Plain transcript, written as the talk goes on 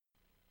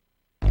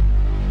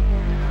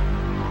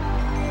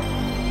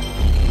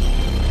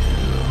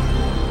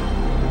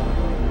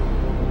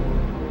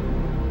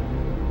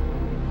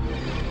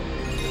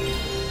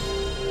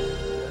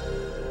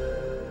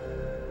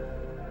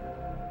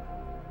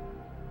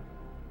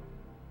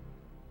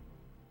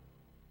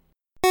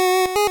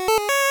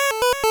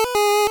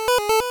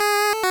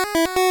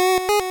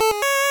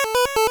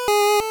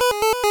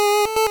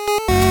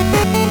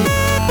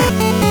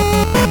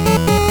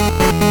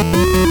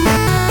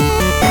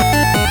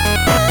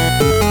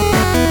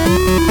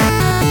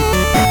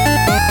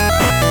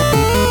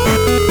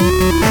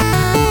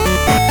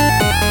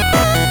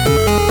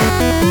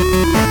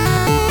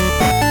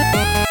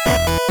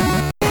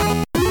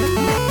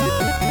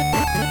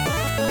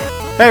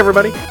Hey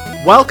everybody,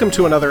 welcome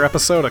to another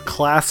episode of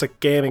Classic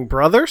Gaming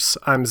Brothers.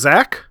 I'm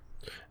Zach.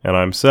 And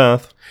I'm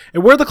Seth.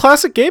 And we're the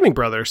Classic Gaming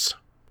Brothers.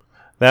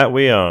 That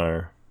we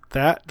are.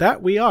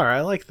 That we are.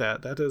 I like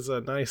that. That is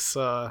a nice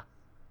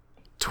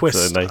twist.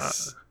 It's a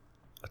nice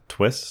a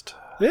twist.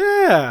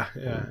 Yeah.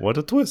 What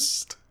a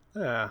twist.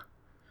 Yeah.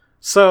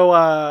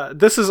 So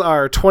this is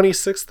our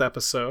 26th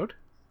episode,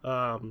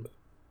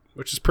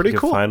 which is pretty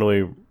cool. We can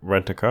finally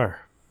rent a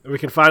car. We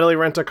can finally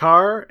rent a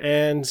car,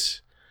 and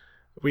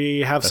we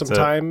have some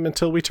time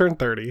until we turn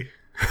 30.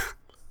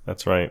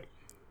 That's right.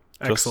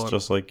 Excellent.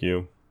 Just like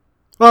you.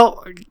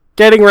 Well,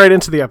 getting right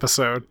into the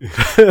episode.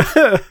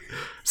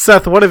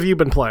 Seth, what have you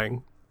been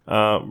playing?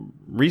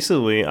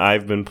 Recently,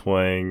 I've been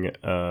playing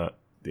a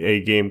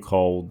game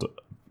called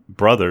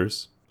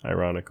Brothers,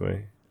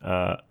 ironically.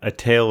 A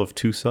Tale of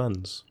Two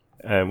Sons,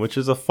 which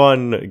is a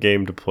fun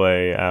game to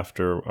play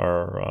after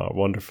our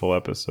wonderful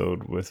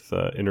episode with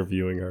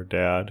interviewing our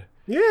dad.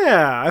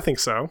 Yeah, I think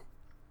so.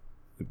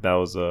 That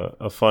was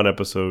a fun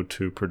episode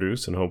to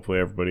produce, and hopefully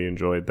everybody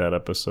enjoyed that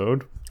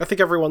episode. I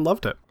think everyone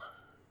loved it.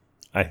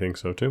 I think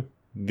so, too.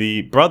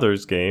 The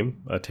Brothers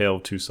game, A Tale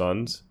of Two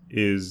Sons,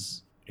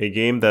 is a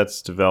game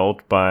that's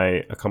developed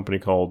by a company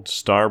called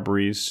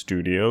Starbreeze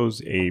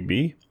Studios,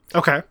 AB.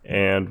 Okay.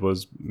 And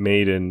was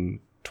made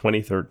in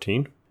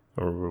 2013,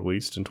 or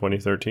released in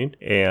 2013.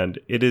 And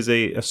it is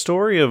a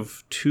story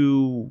of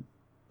two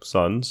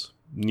sons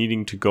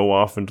needing to go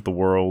off into the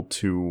world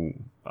to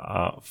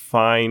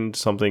find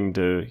something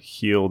to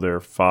heal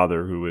their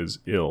father who is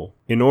ill.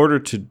 In order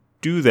to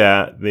do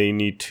that, they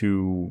need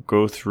to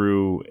go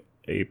through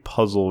a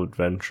puzzle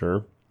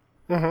adventure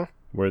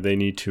where they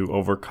need to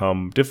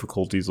overcome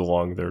difficulties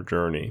along their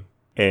journey.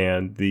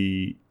 And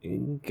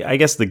I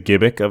guess the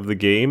gimmick of the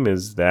game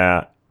is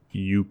that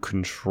you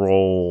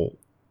control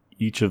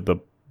each of the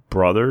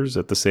brothers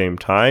at the same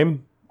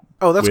time.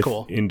 Oh, that's with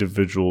cool.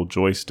 Individual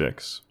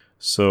joysticks.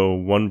 So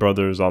one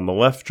brother is on the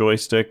left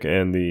joystick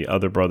and the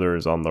other brother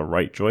is on the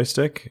right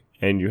joystick.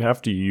 And you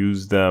have to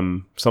use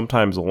them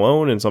sometimes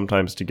alone and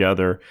sometimes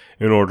together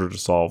in order to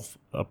solve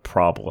a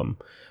problem.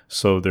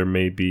 So there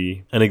may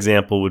be, an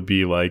example would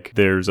be like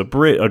there's a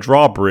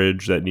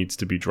drawbridge that needs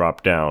to be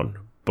dropped down,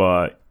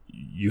 but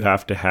you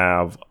have to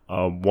have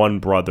one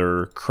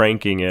brother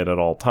cranking it at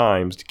all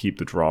times to keep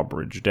the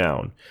drawbridge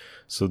down.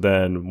 So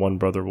then one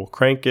brother will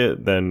crank it,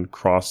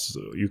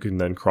 you can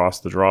then cross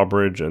the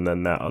drawbridge, and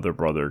then that other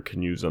brother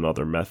can use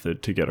another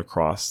method to get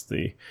across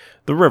the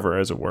river,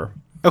 as it were.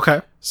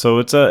 Okay. So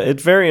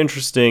it's very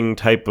interesting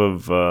type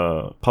of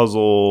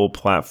puzzle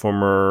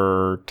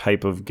platformer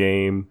type of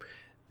game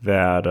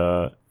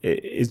that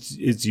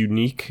it's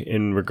unique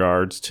in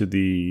regards to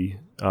the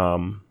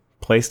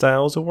play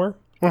style, as it were.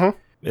 Mm-hmm.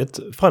 It's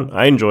fun.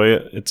 I enjoy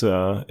it.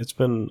 It's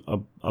been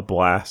a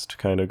blast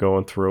kind of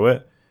going through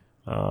it.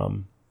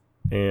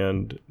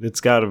 And it's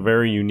got a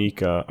very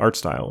unique art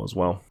style as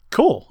well.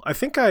 Cool. I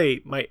think I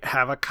might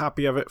have a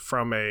copy of it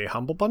from a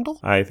Humble Bundle.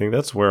 I think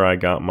that's where I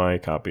got my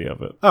copy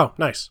of it. Oh,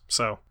 nice.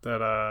 So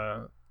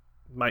that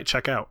might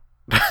check out.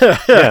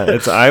 Yeah,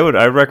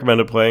 I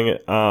recommend playing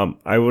it.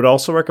 I would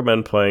also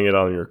recommend playing it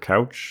on your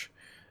couch.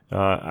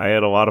 I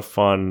had a lot of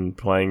fun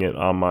playing it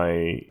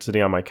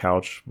sitting on my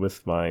couch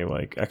with my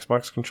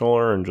Xbox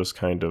controller and just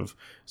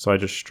so I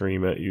just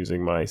stream it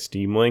using my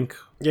Steam Link.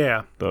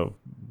 Yeah.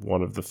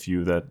 One of the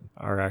few that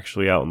are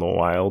actually out in the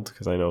wild,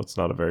 because I know it's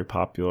not a very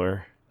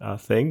popular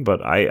thing,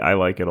 but I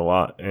like it a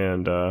lot.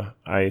 And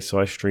I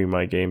stream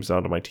my games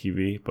onto my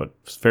TV, but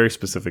very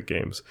specific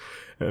games.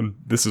 And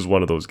this is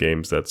one of those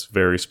games that's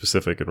very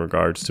specific in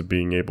regards to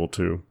being able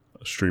to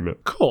stream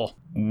it. Cool.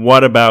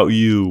 What about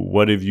you?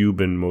 What have you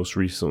most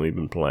recently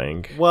been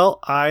playing? Well,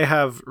 I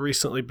have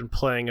recently been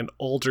playing an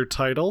older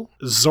title,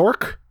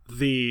 Zork,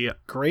 the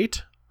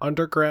Great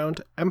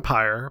Underground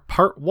Empire,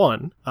 Part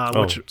 1.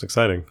 Which it's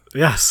exciting.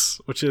 Yes,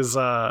 which is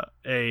a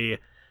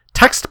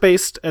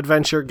text-based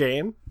adventure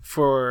game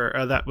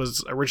that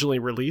was originally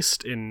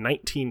released in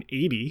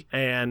 1980,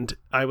 and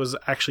I was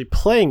actually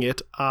playing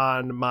it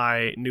on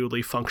my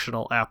newly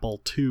functional Apple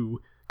II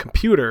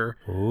computer,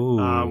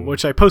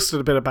 which I posted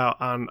a bit about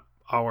on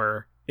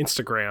our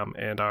Instagram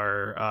and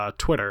our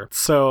Twitter.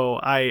 So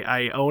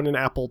I own an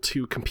Apple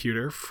II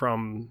computer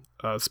from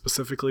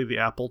specifically the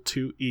Apple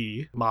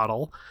IIe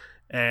model,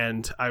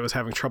 and I was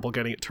having trouble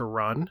getting it to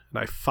run, and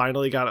I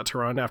finally got it to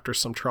run after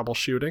some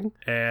troubleshooting.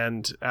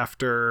 And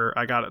after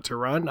I got it to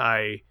run,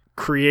 I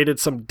created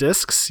some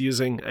discs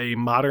using a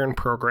modern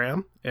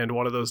program, and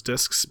one of those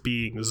discs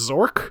being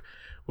Zork,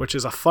 which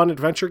is a fun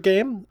adventure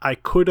game. I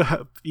could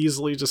have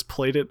easily just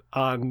played it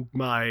on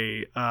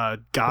my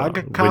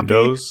GOG copy.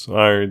 Windows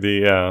or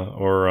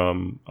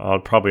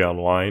probably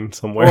online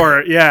somewhere.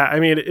 Or yeah, I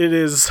mean, it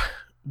is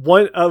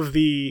one of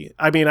the.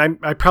 I mean,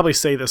 I probably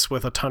say this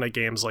with a ton of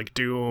games like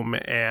Doom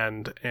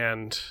and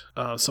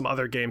some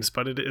other games,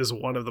 but it is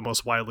one of the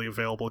most widely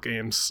available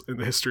games in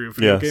the history of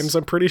video games.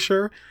 I'm pretty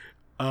sure.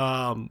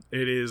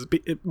 It is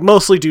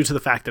mostly due to the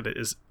fact that it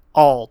is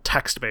all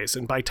text-based.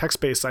 And by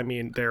text-based, I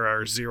mean there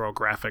are zero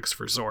graphics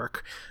for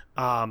Zork.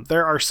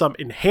 There are some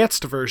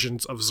enhanced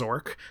versions of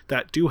Zork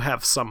that do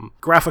have some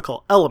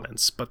graphical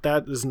elements, but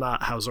that is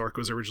not how Zork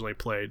was originally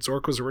played.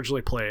 Zork was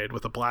originally played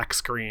with a black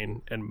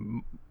screen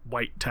and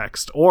white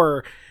text,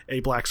 or a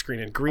black screen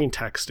and green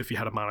text if you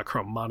had a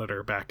monochrome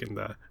monitor back in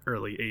the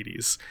early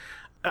 80s.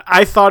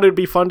 I thought it'd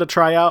be fun to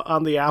try out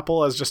on the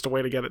Apple as just a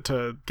way to get it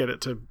to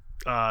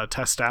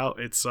test out.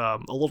 It's a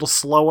little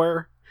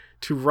slower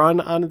to run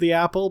on the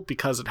Apple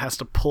because it has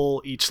to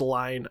pull each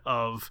line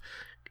of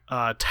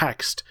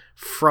text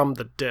from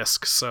the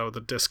disk, so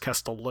the disk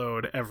has to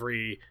load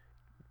every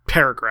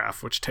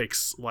paragraph, which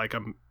takes like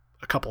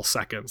a couple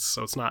seconds,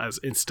 so it's not as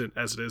instant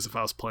as it is if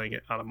I was playing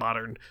it on a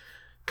modern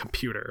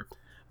computer.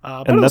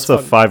 And that's a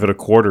 5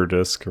 1/4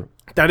 disc.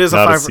 That is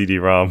not a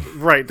CD-ROM.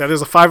 Right, that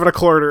is a 5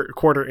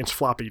 1/4 inch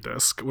floppy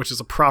disk, which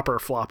is a proper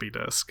floppy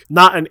disk,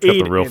 not an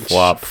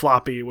 8-inch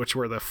floppy, which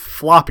were the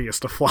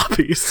floppiest of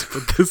floppies.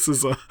 But this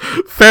is a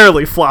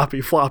fairly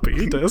floppy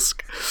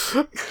disk.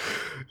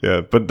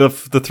 Yeah, but the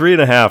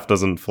 3.5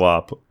 doesn't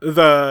flop.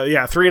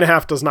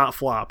 3.5 does not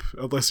flop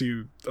unless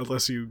you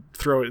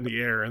throw it in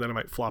the air, and then it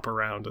might flop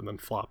around and then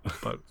flop.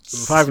 But the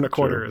 5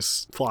 1/4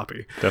 is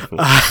floppy.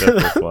 Definitely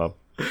flop.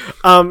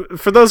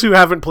 For those who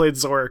haven't played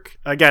Zork,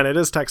 again, it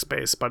is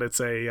text-based, but it's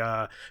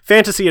a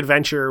fantasy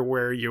adventure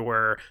where you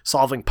were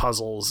solving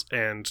puzzles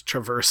and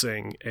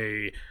traversing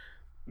a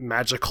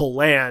magical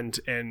land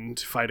and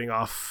fighting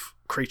off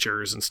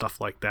creatures and stuff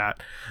like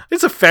that.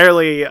 It's a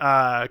fairly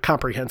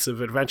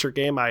comprehensive adventure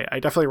game. I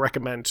definitely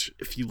recommend,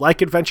 if you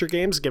like adventure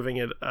games, giving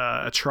it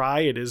a try.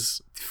 It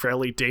is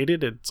fairly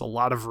dated. It's a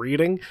lot of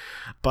reading,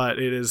 but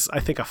it is, I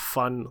think, a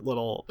fun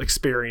little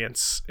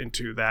experience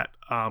into that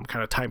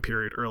kind of time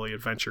period, early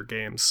adventure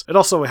games. It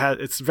also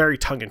it's very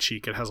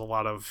tongue-in-cheek. It has a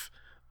lot of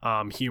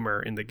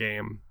humor in the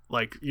game.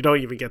 Like, you don't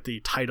even get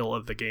the title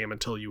of the game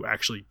until you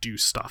actually do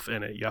stuff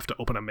in it. You have to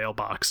open a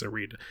mailbox and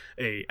read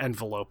a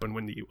envelope, and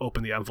when you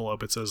open the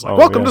envelope, it says like,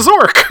 "Welcome to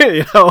Zork."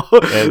 You know,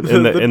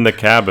 and in the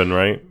cabin,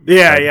 right?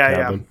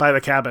 Yeah. By the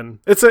cabin.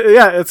 It's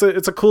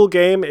a cool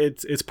game.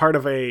 It's part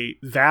of a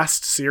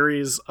vast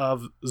series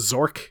of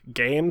Zork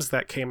games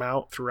that came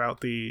out throughout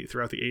the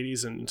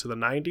 80s and into the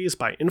 90s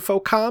by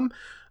Infocom,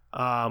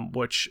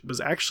 which was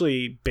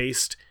actually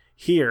based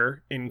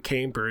here in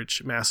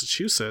Cambridge,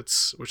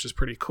 Massachusetts, which is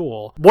pretty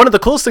cool. One of the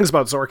coolest things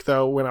about Zork,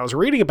 though, when I was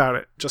reading about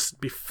it just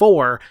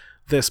before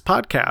this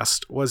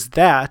podcast, was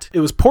that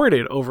it was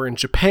ported over in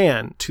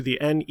Japan to the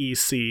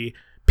NEC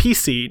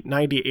PC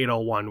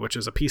 9801, which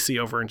is a PC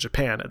over in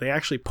Japan. And they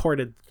actually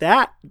ported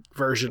that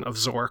version of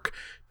Zork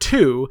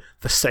to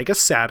the Sega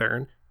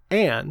Saturn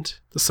and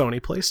the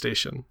Sony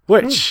PlayStation,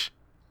 which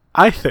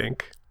I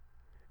think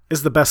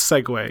is the best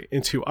segue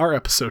into our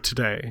episode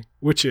today,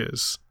 which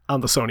is on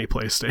the Sony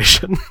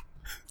PlayStation.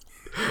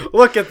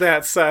 Look at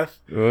that, Seth.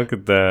 Look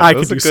at that. I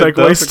could do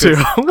segues too.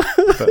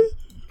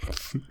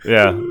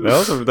 Yeah,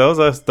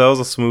 that was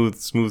a smooth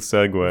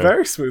segue.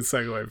 Very smooth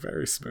segue.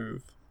 Very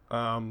smooth.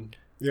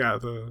 Yeah,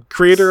 the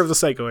creator of the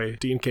segue,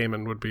 Dean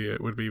Kamen, would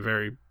be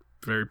very,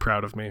 very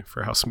proud of me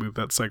for how smooth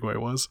that segue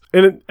was.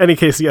 In any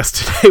case, yes,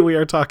 today we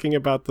are talking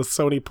about the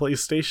Sony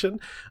PlayStation.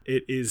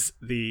 It is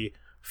the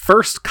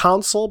first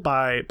console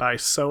by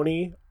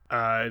Sony.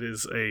 It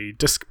is a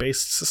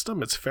disc-based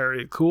system. It's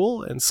very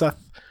cool. And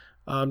Seth,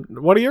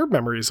 what are your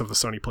memories of the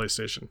Sony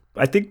PlayStation?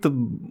 I think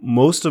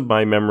most of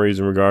my memories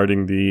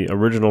regarding the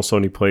original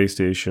Sony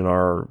PlayStation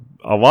are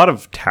a lot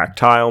of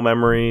tactile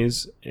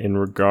memories in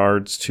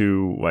regards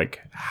to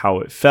like how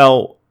it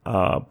felt,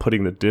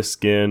 putting the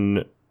disc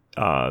in,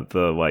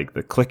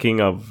 the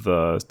clicking of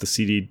the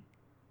CD,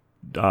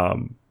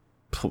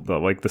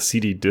 the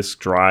CD disc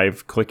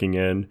drive clicking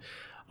in,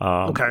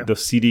 the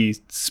CD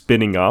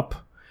spinning up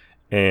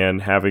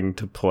and having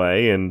to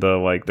play, and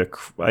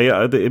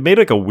it made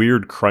like a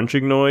weird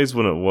crunching noise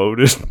when it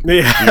loaded.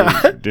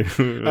 Yeah,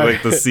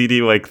 like the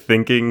CD like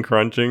thinking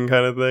crunching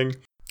kind of thing.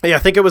 Yeah, I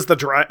think it was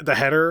the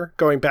header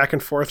going back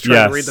and forth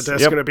trying to read the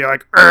disc, and it'd be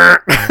like, yeah,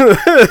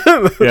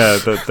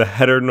 the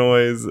header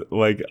noise,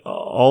 like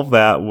all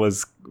that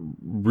was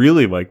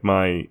really like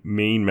my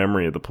main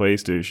memory of the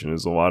PlayStation,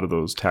 is a lot of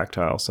those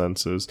tactile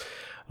senses.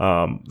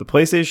 The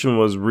PlayStation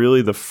was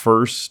really the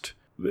first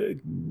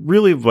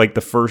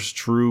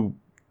true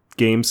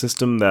game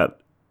system that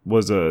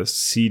was a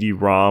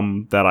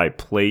CD-ROM that I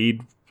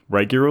played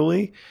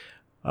regularly.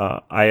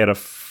 I had a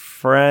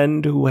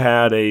friend who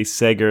had a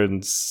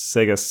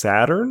Sega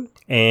Saturn,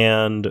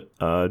 and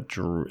I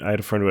had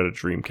a friend who had a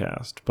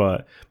Dreamcast,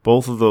 but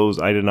both of those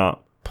I did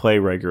not play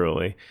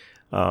regularly.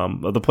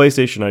 The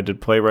PlayStation I did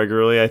play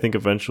regularly. I think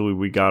eventually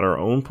we got our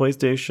own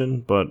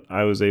PlayStation, but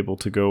I was able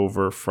to go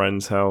over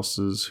friends'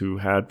 houses who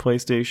had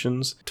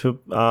PlayStations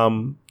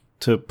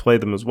to play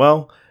them as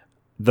well.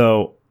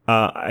 Though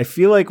I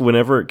feel like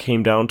whenever it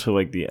came down to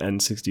like the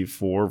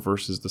N64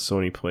 versus the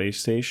Sony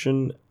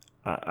PlayStation,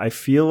 I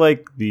feel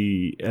like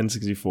the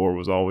N64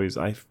 was always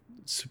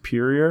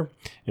superior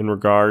in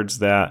regards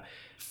that,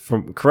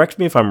 correct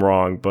me if I'm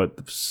wrong, but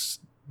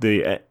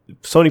the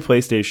Sony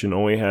PlayStation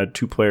only had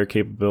 2-player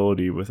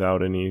capability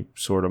without any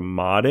sort of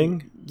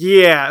modding.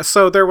 Yeah,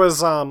 so there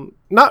was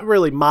not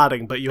really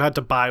modding, but you had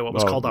to buy what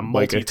was called a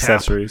multi-tap. Like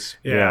accessories.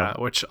 Yeah,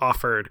 which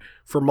offered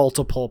for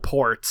multiple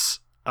ports.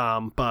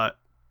 But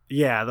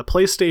yeah, the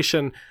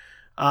PlayStation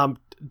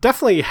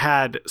definitely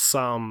had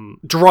some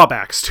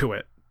drawbacks to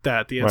it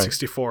that the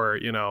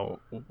N64, you know...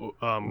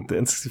 the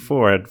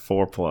N64 had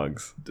 4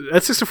 plugs. The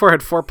N64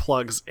 had 4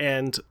 plugs,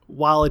 and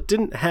while it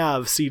didn't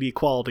have CD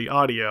quality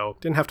audio,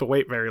 didn't have to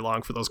wait very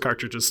long for those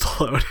cartridges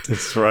to load.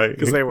 That's right.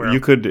 Because they were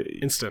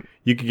instant.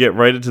 You could get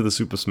right into the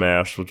Super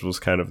Smash, which was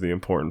kind of the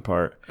important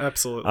part.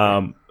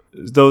 Absolutely.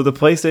 Though the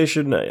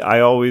PlayStation, I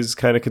always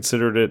kind of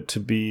considered it to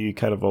be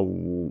kind of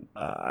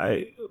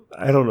I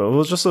don't know. It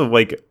was just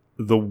like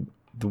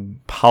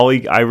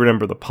I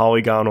remember the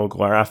polygonal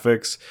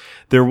graphics.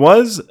 There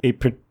was a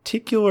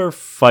particular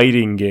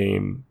fighting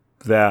game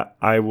that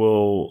I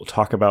will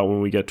talk about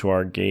when we get to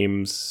our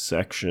games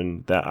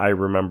section that I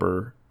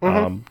remember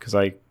because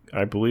I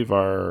believe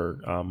our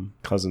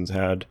cousins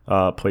had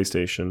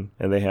PlayStation,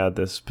 and they had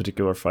this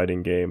particular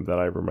fighting game that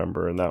I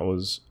remember, and that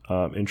was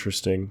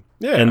interesting.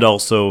 Yeah. And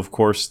also, of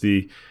course,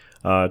 the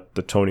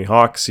Tony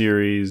Hawk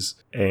series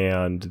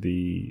and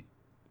the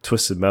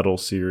Twisted Metal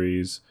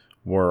series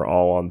were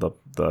all on the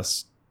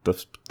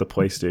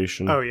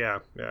PlayStation. Oh yeah.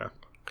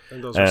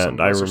 And those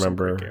I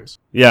remember, games.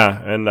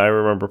 Yeah, and I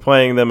remember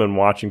playing them and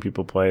watching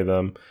people play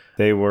them.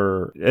 They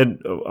were,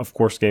 and of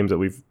course, games that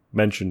we've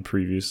mentioned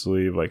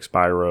previously, like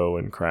Spyro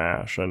and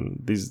Crash, and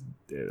these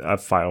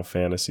Final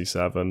Fantasy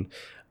VII.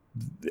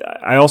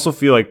 I also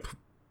feel like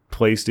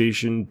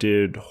PlayStation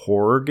did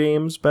horror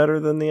games better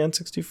than the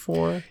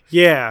N64.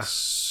 Yeah.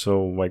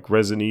 So like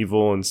Resident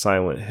Evil and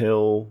Silent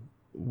Hill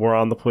were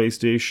on the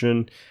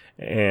PlayStation,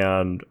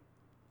 and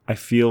I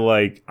feel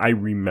like I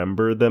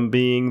remember them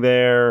being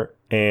there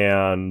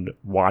and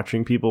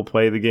watching people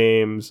play the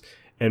games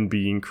and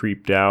being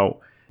creeped out,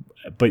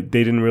 but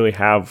they didn't really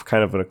have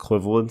kind of an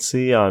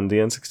equivalency on the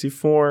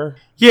N64.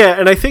 Yeah,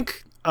 and I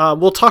think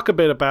we'll talk a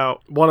bit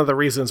about one of the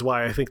reasons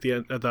why I think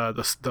the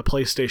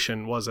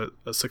PlayStation was a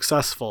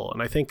successful,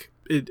 and I think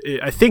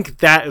I think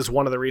that is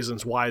one of the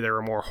reasons why there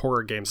are more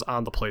horror games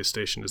on the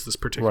PlayStation, is this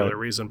particular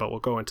reason, but we'll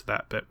go into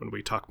that bit when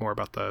we talk more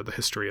about the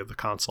history of the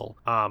console.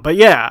 But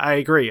yeah, I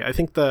agree. I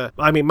think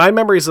my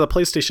memories of the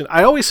PlayStation,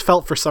 I always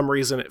felt for some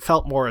reason it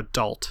felt more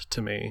adult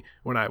to me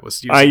when I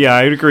was using it. Yeah,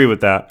 I'd agree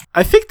with that.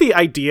 I think the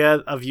idea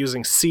of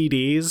using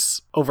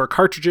CDs over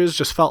cartridges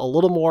just felt a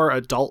little more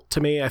adult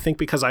to me. I think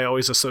because I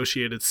always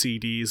associated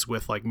CDs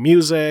with like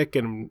music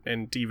and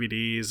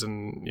DVDs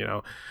and, you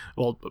know,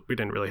 well, we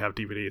didn't really have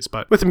DVDs,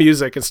 but with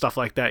music and stuff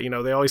like that, you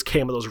know, they always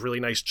came with those really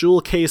nice jewel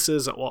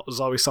cases. It was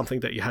always something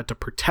that you had to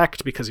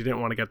protect because you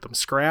didn't want to get them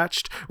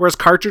scratched. Whereas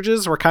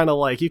cartridges were kind of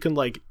like, you can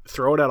like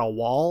throw it at a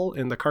wall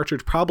and the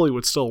cartridge probably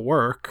would still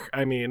work.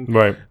 I mean,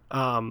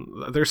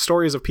 there's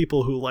stories of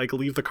people who like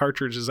leave the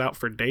cartridges out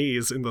for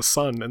days in the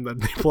sun and then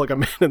they plug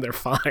them in and they're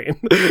fine,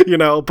 you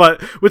know.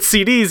 But with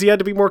CDs, you had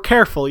to be more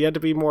careful. You had to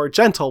be more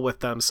gentle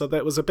with them. So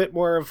that was a bit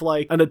more of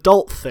like an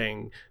adult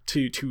thing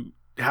to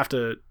have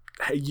to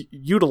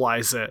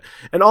utilize it.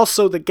 And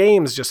also the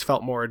games just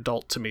felt more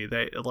adult to me.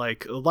 They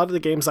like a lot of the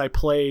games I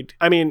played,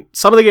 I mean,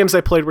 some of the games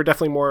I played were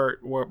definitely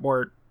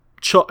more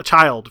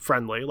child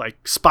friendly,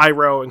 like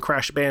Spyro and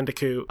Crash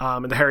Bandicoot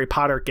and the Harry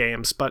Potter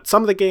games. But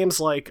some of the games,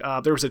 like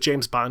there was a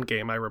James Bond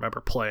game I remember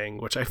playing,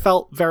 which it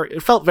felt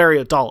very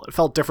adult. It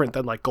felt different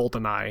than like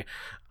GoldenEye,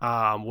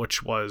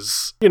 which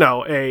was, you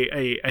know,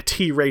 a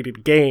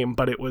T-rated game,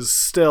 but it was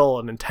still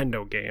a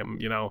Nintendo game.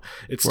 You know,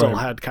 it still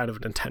had kind of a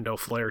Nintendo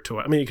flair to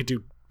it. I mean, you could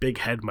do big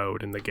head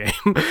mode in the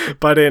game,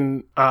 but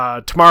in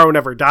Tomorrow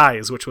Never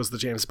Dies, which was the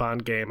James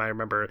Bond game, I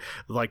remember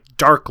like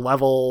dark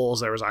levels.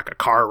 There was like a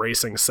car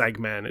racing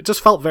segment. It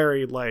just felt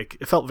very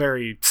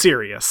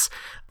serious.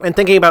 And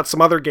thinking about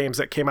some other games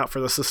that came out for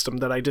the system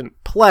that I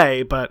didn't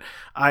play, but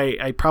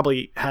I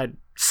probably had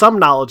some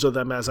knowledge of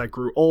them as I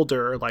grew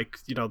older, like,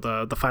 you know,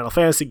 the Final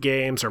Fantasy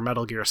games or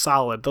Metal Gear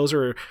Solid. Those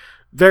are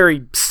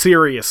very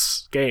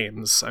serious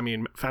games. I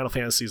mean, Final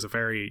Fantasy is a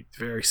very,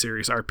 very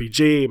serious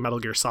RPG. Metal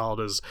Gear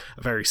Solid is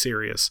a very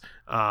serious,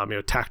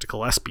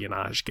 tactical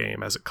espionage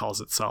game, as it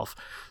calls itself.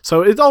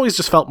 So it always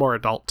just felt more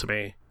adult to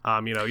me.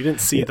 You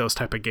didn't see those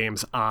type of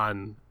games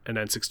on an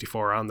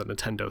N64, on the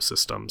Nintendo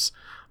systems.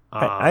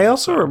 I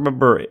also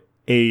remember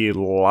a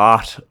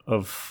lot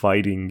of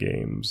fighting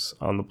games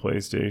on the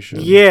PlayStation.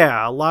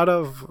 Yeah, a lot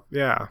of,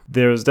 yeah.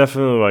 There was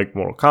definitely like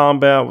Mortal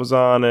Kombat was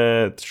on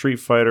it, Street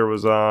Fighter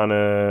was on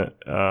it,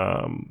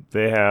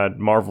 they had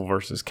Marvel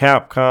vs.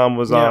 Capcom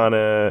was on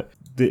it,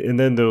 and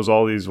then there was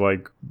all these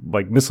like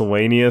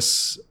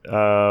miscellaneous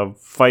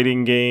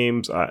fighting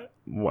games.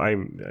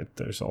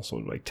 There's also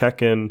like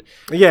Tekken.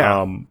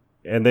 Yeah.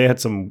 And they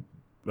had some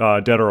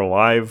Dead or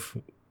Alive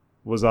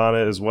was on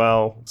it as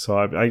well.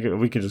 So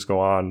we could just go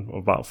on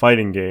about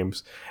fighting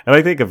games, and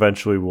I think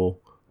eventually we'll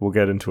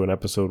get into an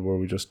episode where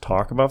we just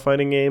talk about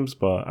fighting games.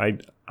 But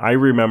I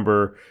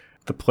remember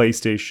the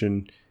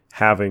PlayStation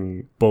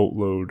having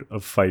boatload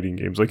of fighting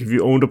games. Like if you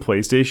owned a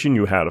PlayStation,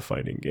 you had a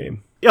fighting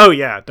game. Oh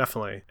yeah,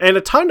 definitely. And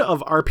a ton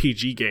of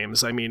RPG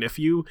games. I mean,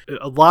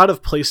 a lot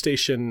of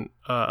PlayStation,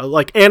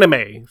 like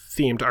anime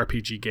themed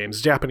RPG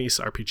games, Japanese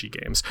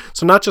RPG games.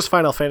 So not just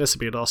Final Fantasy,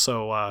 but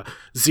also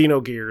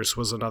Xenogears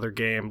was another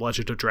game,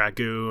 Legend of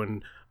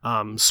Dragoon,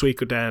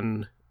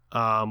 Suikoden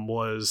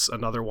was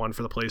another one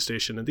for the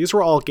PlayStation. And these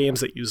were all games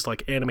that used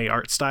like anime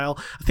art style.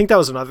 I think that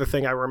was another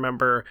thing I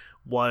remember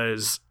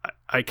was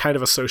I kind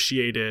of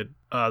associated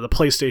the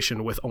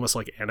PlayStation with almost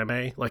like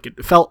anime. Like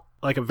it felt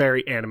like a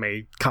very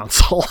anime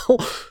console.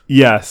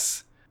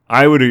 Yes,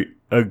 I would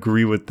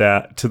agree with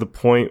that, to the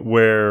point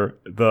where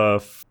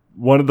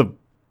one of the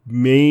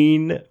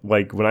main,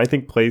 like when I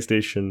think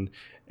PlayStation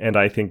and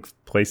I think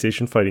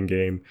PlayStation fighting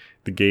game,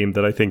 the game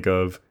that I think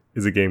of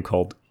is a game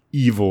called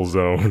Evil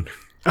Zone.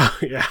 Oh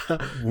yeah.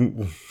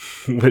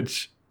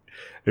 Which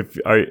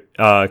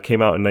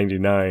came out in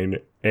 99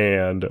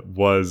 and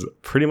was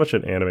pretty much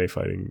an anime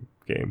fighting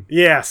game.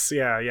 Yes,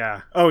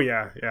 yeah. Oh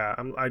yeah.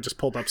 I just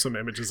pulled up some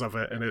images of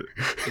it, and it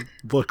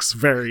looks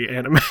very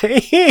anime.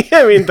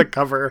 I mean, the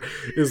cover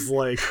is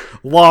like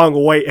long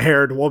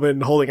white-haired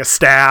woman holding a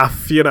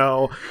staff,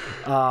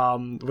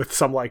 with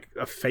some like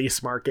a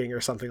face marking or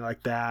something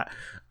like that.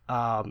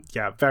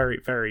 Yeah,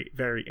 very, very,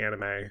 very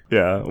anime.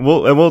 Yeah,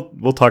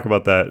 we'll talk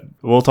about that.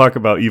 We'll talk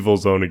about Evil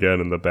Zone again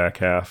in the back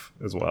half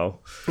as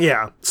well.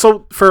 Yeah.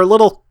 So for a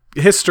little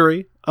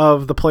history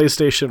of the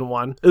PlayStation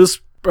 1, it was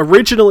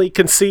originally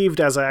conceived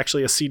as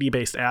actually a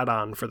CD-based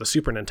add-on for the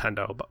Super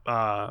Nintendo.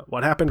 But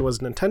what happened was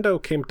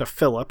Nintendo came to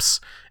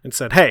Philips and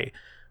said, hey,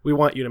 we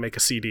want you to make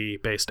a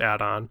CD-based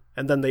add-on.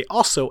 And then they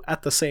also,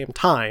 at the same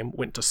time,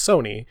 went to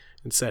Sony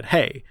and said,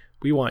 hey,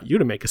 we want you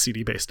to make a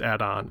CD-based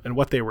add-on. And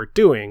what they were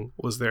doing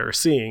was they were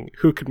seeing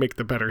who could make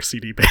the better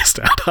CD-based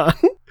add-on.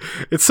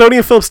 And Sony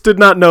and Philips did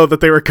not know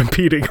that they were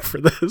competing for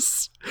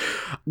this.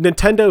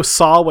 Nintendo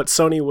saw what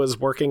Sony was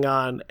working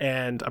on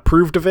and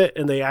approved of it,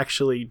 and they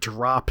actually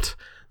dropped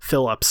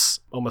Philips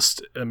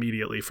almost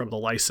immediately from the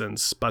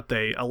license, but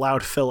they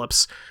allowed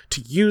Philips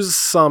to use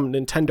some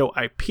Nintendo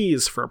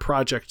IPs for a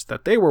project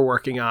that they were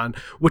working on,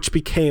 which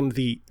became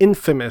the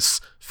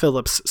infamous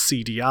Philips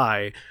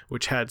CDI,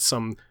 which had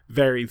some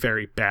very,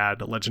 very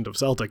bad Legend of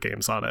Zelda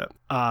games on it.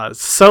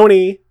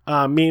 Sony,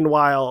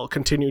 meanwhile,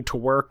 continued to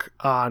work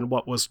on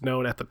what was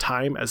known at the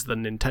time as the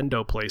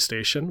Nintendo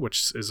PlayStation,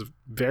 which is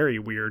very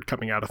weird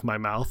coming out of my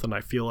mouth, and I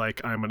feel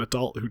like I'm an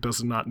adult who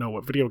does not know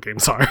what video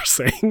games are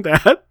saying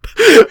that.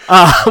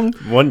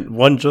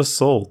 One just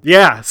sold.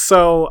 Yeah,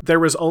 so there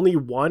was only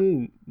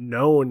one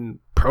known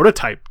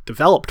prototype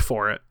developed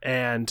for it,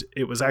 and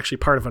it was actually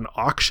part of an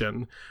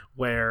auction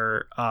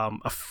where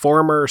a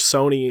former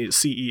Sony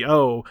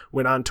CEO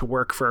went on to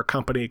work for a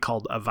company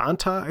called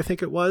Avanta, I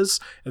think it was,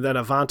 and then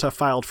Avanta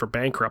filed for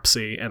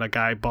bankruptcy, and a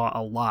guy bought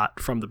a lot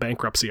from the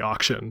bankruptcy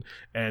auction,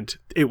 and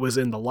it was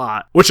in the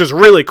lot, which is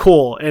really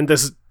cool. And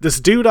this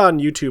dude on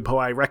YouTube, who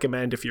I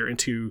recommend if you're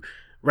into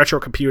retro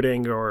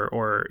computing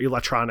or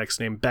electronics,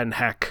 named Ben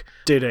Heck,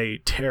 did a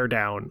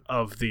teardown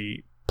of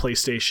the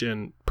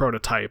PlayStation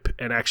prototype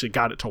and actually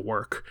got it to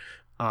work.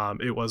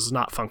 It was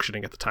not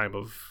functioning at the time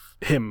of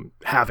him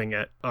having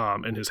it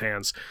in his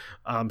hands.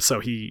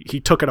 So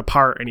he took it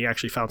apart, and he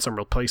actually found some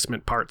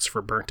replacement parts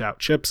for burnt out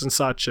chips and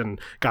such,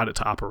 and got it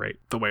to operate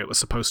the way it was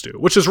supposed to,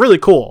 which is really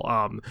cool.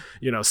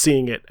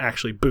 Seeing it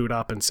actually boot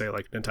up and say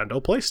like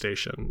Nintendo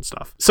PlayStation and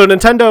stuff. So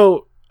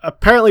Nintendo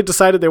apparently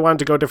decided they wanted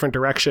to go a different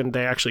direction.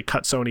 They actually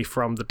cut Sony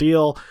from the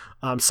deal.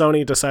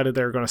 Sony decided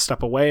they were going to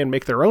step away and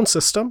make their own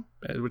system,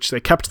 which they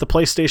kept the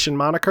PlayStation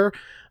moniker.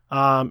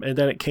 And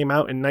then it came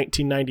out in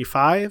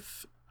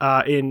 1995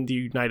 in the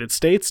United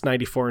States,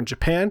 94 in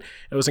Japan.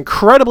 It was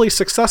incredibly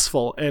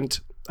successful, and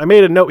I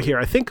made a note here.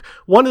 I think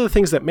one of the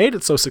things that made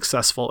it so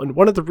successful, and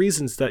one of the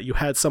reasons that you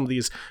had some of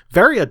these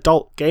very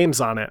adult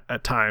games on it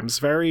at times,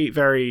 very,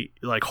 very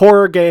like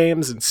horror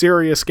games and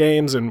serious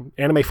games and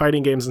anime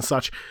fighting games and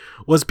such,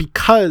 was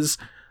because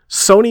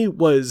Sony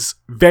was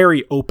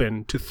very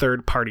open to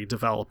third-party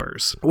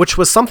developers, which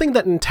was something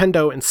that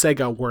Nintendo and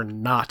Sega were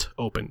not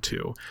open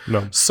to.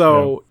 No.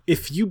 So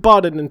if you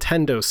bought a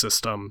Nintendo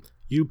system,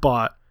 you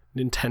bought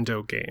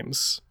Nintendo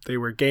games. They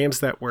were games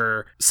that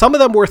were, some of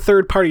them were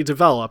third-party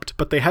developed,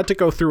 but they had to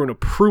go through an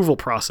approval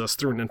process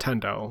through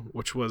Nintendo,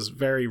 which was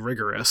very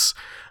rigorous.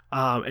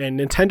 And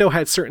Nintendo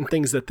had certain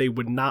things that they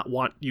would not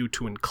want you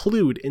to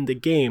include in the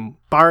game,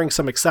 barring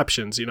some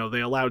exceptions. They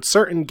allowed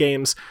certain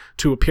games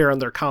to appear on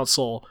their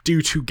console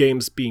due to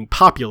games being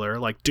popular,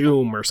 like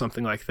Doom or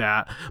something like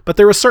that. But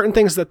there were certain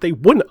things that they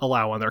wouldn't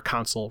allow on their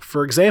console.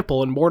 For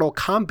example, in Mortal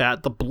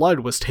Kombat, the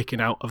blood was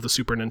taken out of the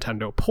Super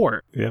Nintendo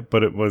port. Yeah,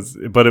 but it was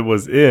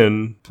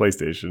in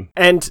PlayStation.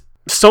 And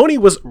Sony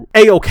was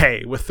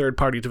A-okay with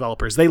third-party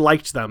developers. They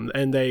liked them,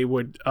 and they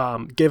would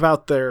give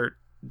out their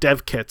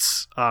dev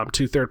kits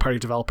to third-party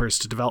developers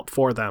to develop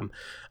for them.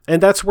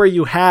 And that's where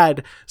you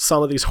had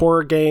some of these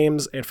horror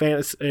games and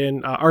fantasy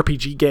and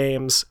RPG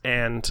games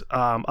and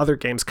other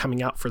games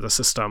coming out for the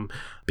system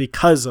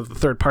because of the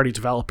third-party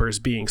developers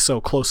being so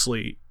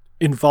closely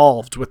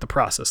involved with the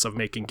process of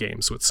making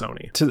games with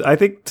Sony. I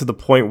think to the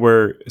point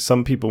where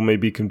some people may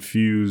be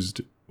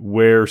confused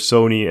where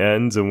Sony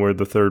ends and where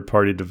the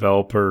third-party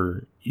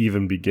developer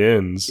even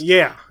begins.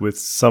 Yeah. With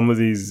some of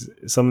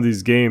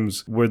these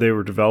games where they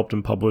were developed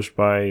and published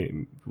by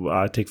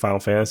take Final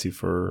Fantasy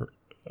for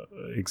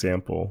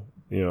example.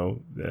 You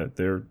know,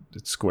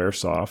 it's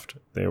Squaresoft.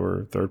 They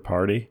were third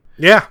party.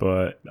 Yeah.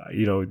 But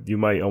you know, you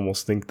might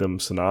almost think them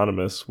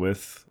synonymous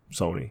with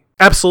Sony.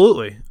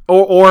 Absolutely.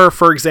 Or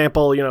for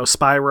example, you know,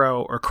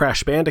 Spyro or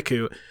Crash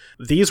Bandicoot,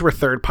 these were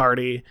third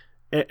party.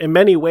 In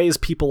many ways,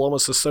 people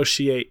almost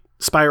associate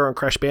Spyro and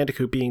Crash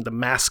Bandicoot being the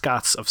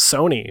mascots of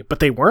Sony, but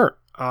they weren't.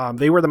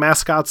 They were the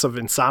mascots of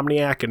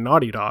Insomniac and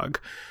Naughty Dog,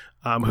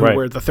 who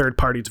were the third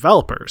party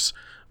developers.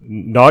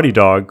 Naughty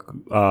Dog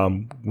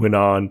went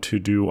on to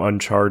do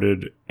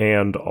Uncharted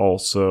and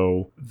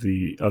also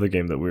the other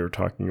game that we were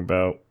talking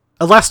about.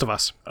 Last of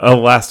Us. Oh,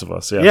 Last of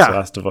Us, yes. Yeah.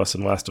 Last of Us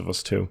and Last of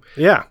Us 2.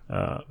 Yeah.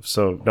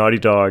 So Naughty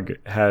Dog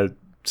had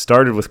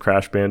started with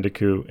Crash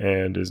Bandicoot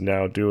and is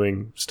now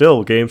doing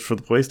still games for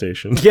the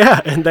PlayStation.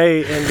 Yeah, and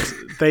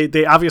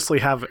they obviously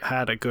have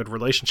had a good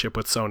relationship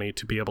with Sony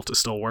to be able to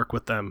still work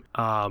with them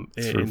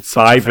in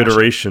 5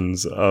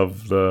 iterations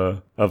of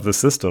the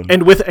system.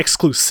 And with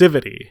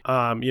exclusivity.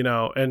 You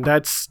know, and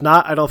that's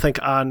not, I don't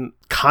think, on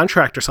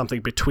contract or something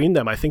between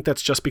them. I think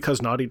that's just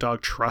because Naughty Dog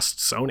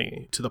trusts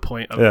Sony to the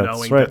point of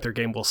knowing that their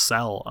game will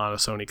sell on a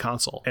Sony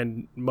console.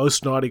 And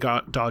most Naughty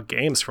Dog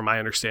games, from my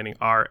understanding,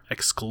 are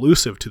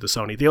exclusive to the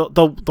Sony.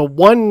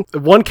 The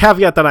one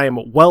caveat that I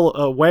am well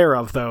aware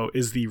of, though,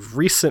 is the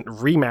recent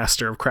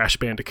remaster of Crash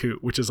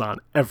Bandicoot, which is on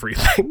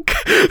everything.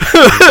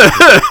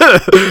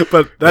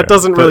 But that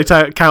doesn't really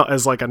count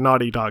as like a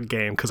Naughty Dog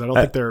game, because I don't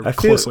think they're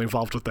closely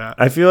involved with that.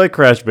 I feel like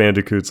Crash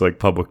Bandicoot's like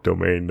public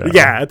domain now.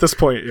 Yeah, at this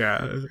point,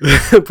 yeah.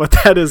 But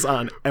that is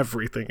on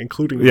everything,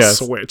 including the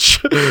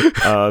Switch.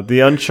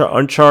 The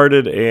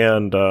Uncharted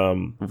and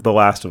The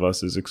Last of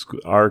Us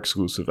are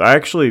exclusive. I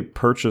actually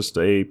purchased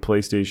a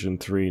PlayStation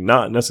 3,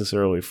 not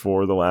necessarily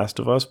for The Last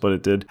of Us, but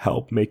it did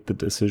help make the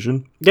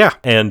decision. Yeah.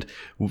 And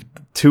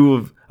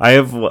I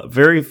have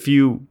very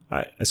few.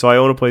 So I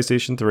own a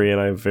PlayStation 3,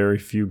 and I have very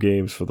few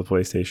games for the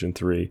PlayStation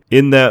 3.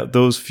 In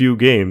those few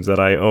games that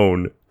I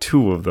own,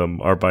 2 of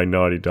them are by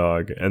Naughty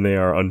Dog, and they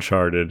are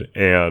Uncharted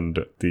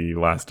and The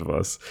Last of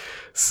Us.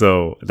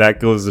 So that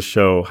goes to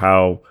show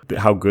how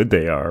good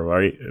they are,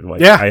 right?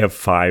 Like, I have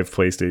 5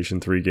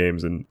 PlayStation 3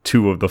 games, and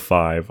 2 of the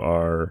 5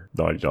 are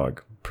Naughty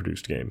Dog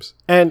produced games.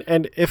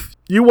 And if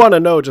you want to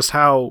know just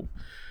how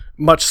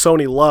much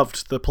Sony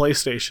loved the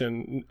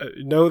PlayStation,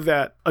 know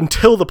that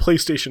until the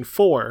PlayStation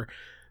 4,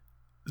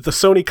 the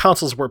Sony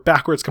consoles were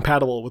backwards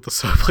compatible with the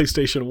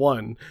PlayStation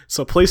 1.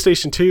 So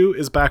PlayStation 2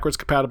 is backwards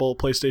compatible with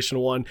PlayStation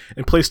 1,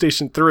 and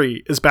PlayStation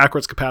 3 is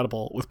backwards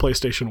compatible with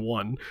PlayStation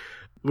 1,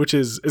 which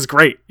is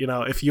great. You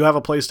know, if you have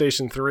a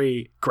PlayStation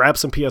 3, grab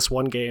some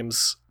PS1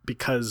 games,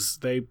 because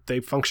they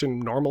function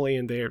normally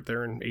and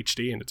they're in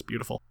HD and it's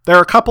beautiful. There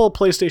are a couple of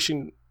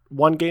PlayStation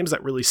 1 games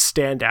that really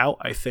stand out,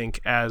 I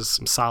think, as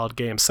some solid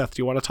games. Seth,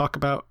 do you want to talk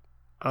about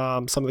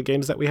some of the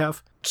games that we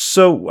have?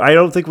 So I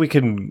don't think we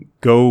can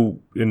go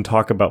and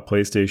talk about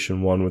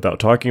PlayStation 1 without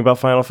talking about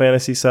Final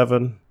Fantasy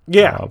VII.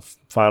 Yeah.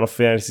 Final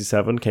Fantasy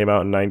VII came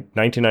out in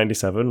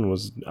 1997,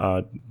 was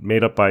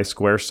made up by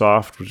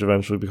Squaresoft, which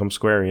eventually becomes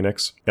Square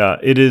Enix.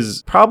 It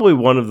is probably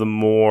one of the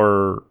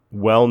more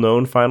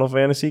well-known Final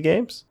Fantasy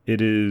games.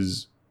 It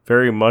is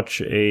very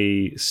much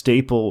a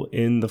staple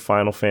in the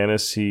Final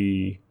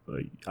Fantasy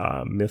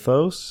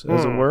mythos,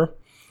 as it were.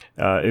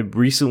 It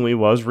recently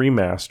was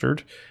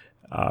remastered,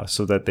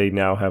 so that they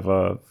now have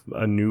a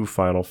new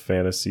Final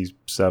Fantasy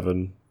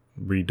VII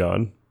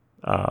redone.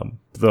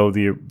 Though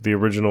the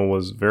original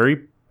was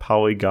very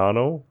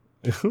polygonal.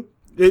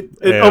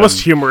 It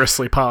almost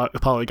humorously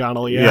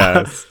polygonal,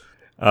 yeah. Yes.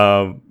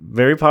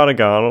 Very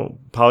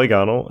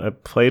polygonal.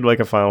 It played like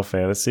a Final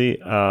Fantasy.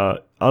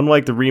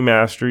 Unlike the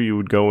remaster, you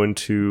would go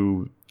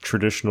into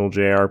traditional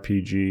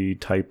JRPG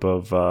type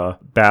of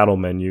battle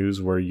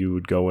menus where you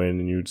would go in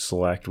and you'd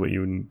select what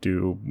you would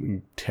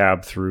do,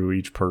 tab through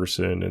each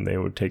person, and they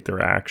would take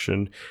their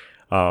action,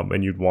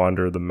 and you'd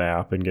wander the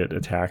map and get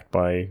attacked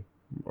by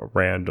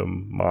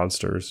random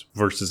monsters,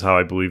 versus how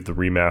I believe the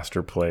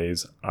remaster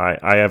plays.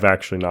 I have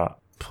actually not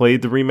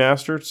played the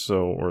remaster,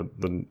 or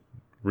the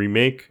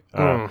remake,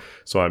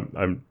 so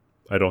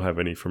I don't have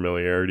any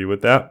familiarity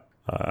with that.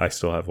 I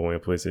still have only a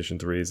PlayStation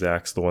 3.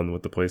 Zach's the one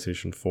with the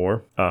PlayStation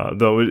 4.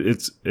 Though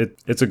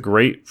it's a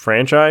great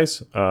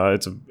franchise.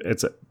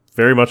 It's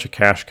very much a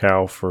cash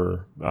cow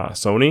for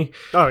Sony.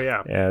 Oh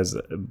yeah, as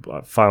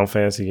Final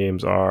Fantasy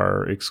games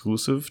are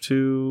exclusive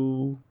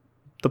to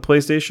the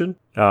PlayStation,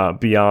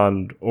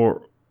 beyond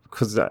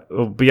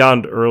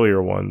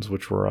earlier ones,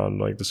 which were on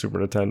like the Super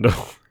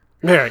Nintendo.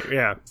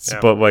 Yeah.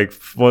 But like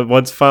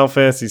once Final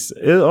Fantasy,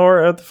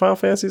 or are the Final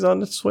Fantasies on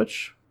the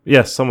Switch?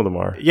 Yes, some of them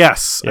are.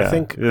 Yes, yeah. I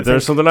think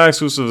So they're not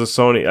exclusive to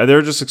Sony.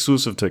 They're just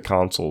exclusive to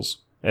consoles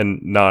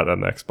and not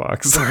on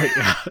Xbox. Right,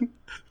 yeah.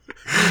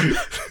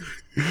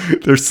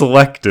 They're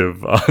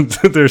selective on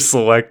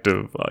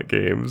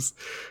games,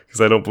 because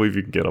I don't believe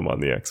you can get them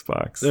on the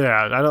Xbox.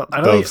 Yeah, I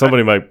don't.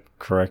 Somebody might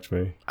correct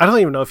me. I don't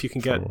even know if you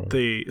can get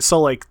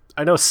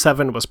I know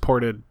 7 was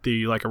ported,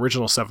 the like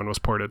original 7 was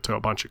ported to a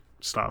bunch of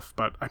stuff,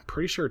 but I'm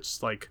pretty sure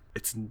it's like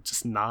it's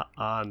just not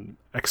on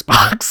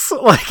Xbox.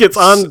 Like it's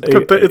on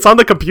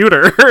the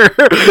computer.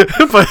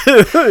 But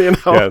you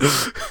know.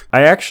 Yes.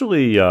 I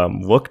actually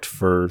looked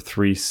for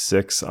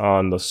 3.6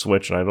 on the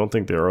Switch, and I don't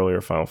think the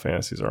earlier Final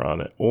Fantasies are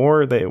on it,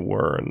 or they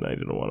were, and I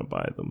didn't want to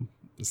buy them.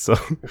 So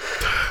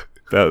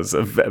that was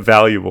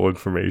valuable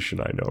information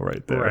I know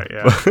right there. Right,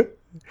 yeah.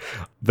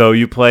 Though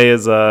you play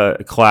as a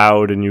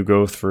Cloud and you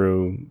go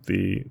through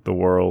the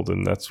world,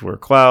 and that's where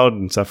Cloud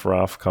and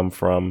Sephiroth come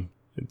from.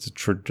 It's a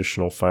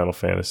traditional Final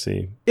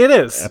Fantasy. It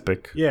is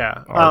epic.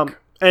 Yeah.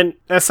 Arc. And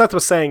as Seth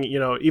was saying, you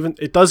know, even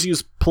it does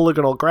use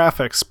polygonal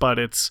graphics, but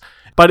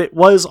it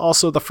was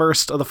also the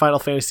first of the Final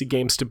Fantasy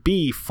games to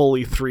be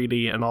fully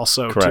 3D and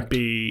also Correct.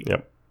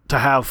 to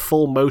have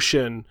full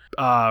motion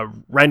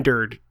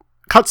rendered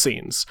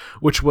cutscenes,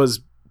 which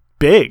was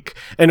big,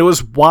 and it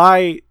was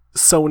why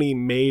Square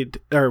made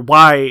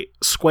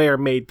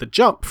the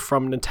jump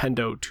from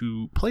Nintendo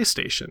to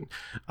PlayStation.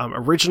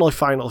 Originally,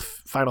 Final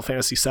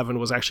Fantasy VII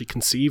was actually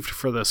conceived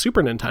for the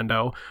Super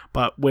Nintendo,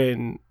 but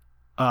when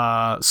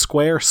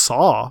Square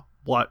saw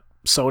what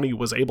Sony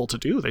was able to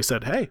do, they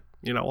said, "Hey,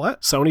 you know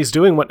what? Sony's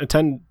doing what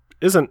Nintendo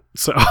isn't,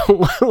 so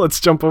let's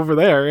jump over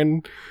there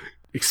and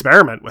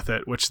experiment with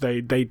it," which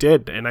they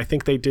did, and I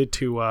think they did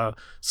to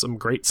some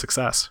great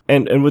success.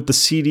 And with the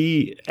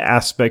CD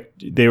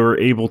aspect, they were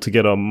able to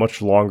get a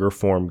much longer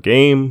form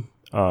game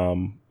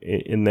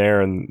in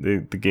there,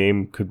 and the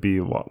game could be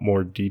a lot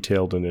more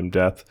detailed and in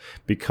depth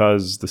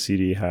because the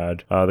CD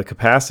had the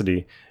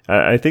capacity.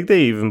 I think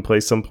they even play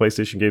some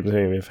PlayStation games.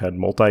 They have had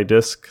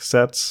multi-disc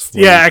sets.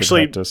 Yeah,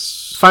 actually,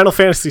 Final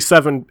Fantasy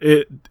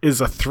VII is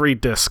a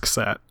 3-disc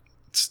set.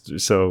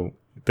 So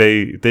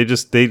they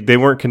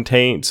weren't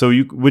contained, so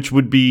which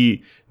would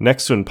be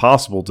next to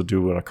impossible to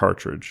do in a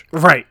cartridge.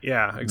 Right,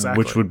 yeah, exactly.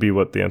 Which would be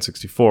what the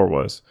N64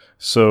 was.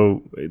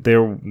 So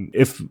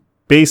if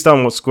based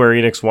on what Square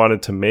Enix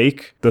wanted to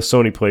make, the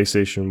Sony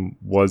PlayStation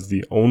was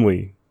the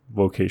only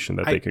location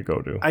that they could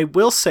go to. I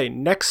will say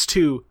next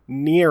to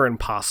near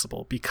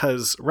impossible,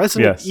 because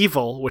Resident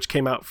Evil, which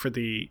came out for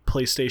the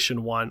PlayStation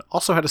 1,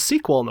 also had a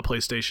sequel in the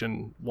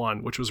PlayStation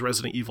 1, which was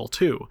Resident Evil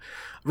 2.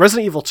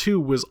 Resident Evil 2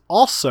 was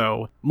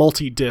also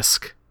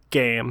multi-disc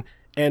game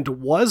and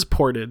was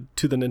ported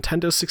to the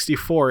Nintendo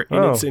 64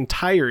 in its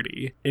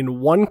entirety in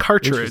one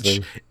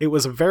cartridge. It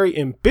was a very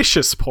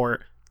ambitious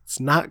port. It's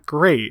not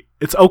great.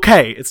 It's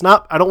okay. It's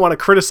not, I don't want to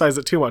criticize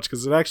it too much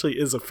because it actually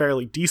is a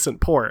fairly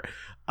decent port.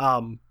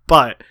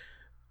 But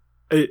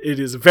it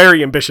is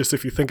very ambitious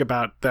if you think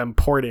about them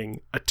porting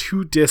a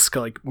 2-disc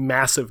like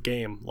massive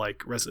game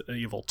like Resident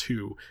Evil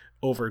 2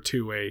 over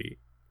to a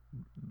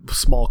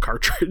small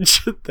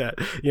cartridge. That,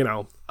 you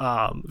know,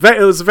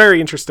 it was a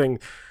very interesting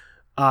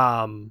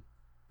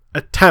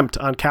attempt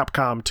on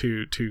Capcom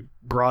to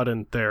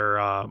broaden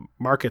their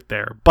market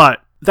there.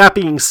 But that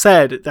being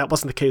said, that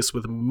wasn't the case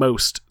with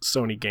most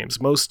Sony games.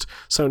 Most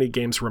Sony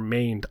games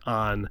remained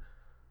on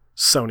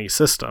Sony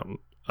system.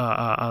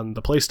 On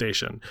the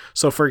PlayStation.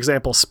 So, for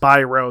example,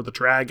 Spyro the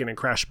Dragon and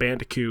Crash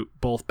Bandicoot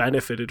both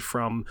benefited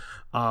from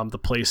the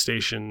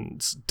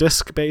PlayStation's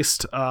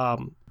disc-based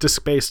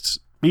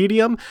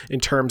medium in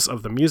terms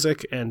of the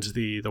music and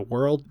the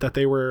world that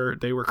they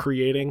were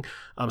creating.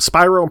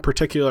 Spyro in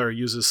particular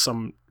uses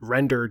some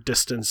render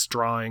distance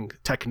drawing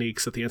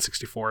techniques that the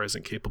N64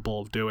 isn't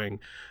capable of doing,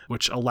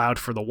 which allowed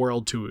for the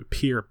world to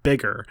appear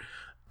bigger.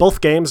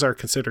 Both games are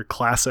considered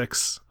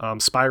classics.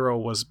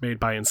 Spyro was made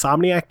by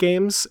Insomniac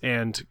Games,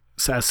 and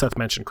as Seth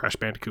mentioned, Crash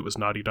Bandicoot was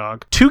Naughty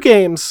Dog. 2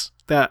 games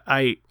that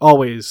I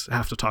always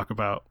have to talk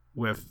about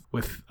with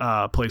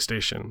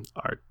PlayStation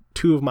are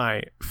 2 of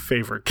my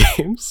favorite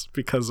games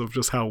because of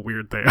just how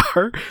weird they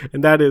are,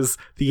 and that is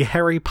the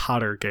Harry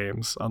Potter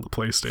games on the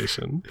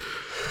PlayStation.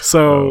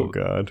 So, oh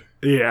god,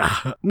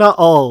 yeah, not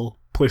all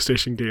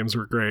PlayStation games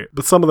were great,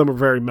 but some of them were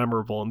very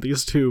memorable, and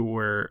these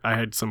 2 I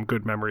had some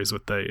good memories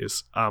with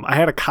these. I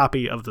had a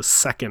copy of the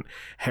second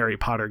Harry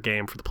Potter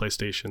game for the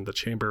PlayStation, The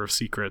Chamber of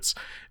Secrets,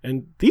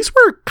 and these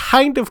were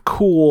kind of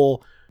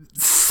cool,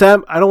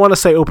 I don't want to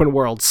say open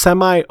world,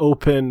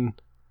 semi-open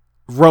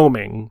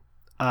roaming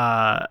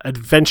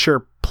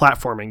adventure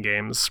platforming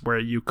games where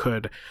you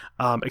could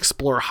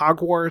explore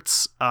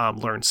Hogwarts,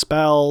 learn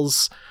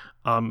spells,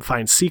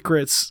 find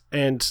secrets,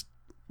 and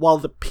while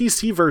the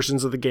PC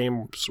versions of the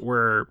games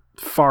were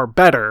far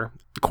better,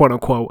 quote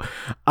unquote,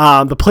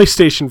 the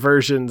PlayStation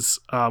versions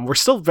were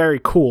still very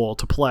cool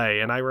to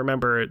play. And I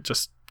remember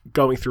just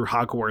going through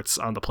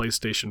Hogwarts on the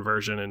PlayStation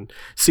version and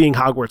seeing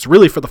Hogwarts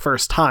really for the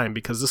first time,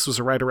 because this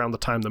was right around the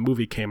time the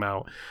movie came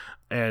out.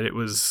 And it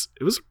was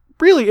a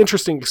really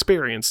interesting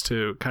experience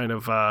to kind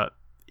of,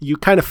 you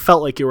kind of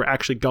felt like you were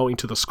actually going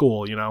to the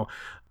school, you know,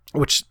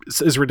 which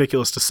is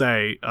ridiculous to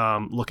say,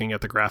 looking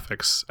at the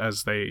graphics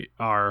as they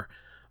are.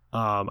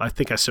 I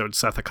think I showed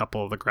Seth a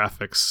couple of the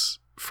graphics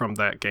from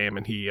that game,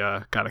 and he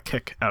got a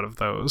kick out of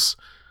those.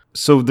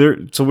 So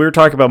we were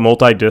talking about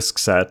multi-disc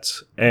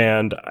sets,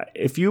 and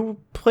if you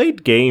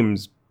played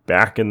games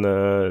back in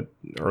the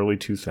early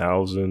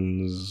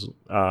 2000s,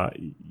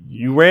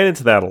 you ran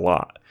into that a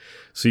lot.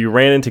 So you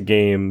ran into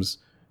games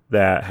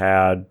that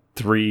had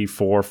 3,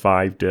 4,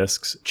 5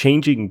 discs.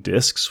 Changing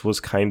discs was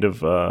kind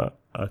of a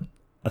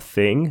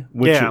thing,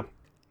 which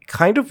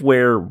kind of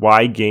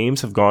why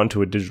games have gone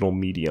to a digital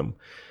medium.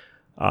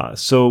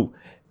 So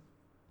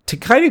to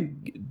kind of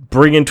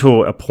bring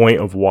into a point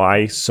of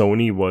why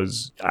Sony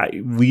was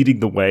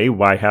leading the way,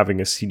 why having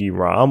a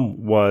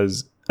CD-ROM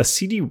was a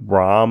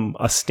CD-ROM,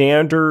 a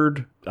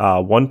standard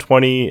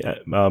 120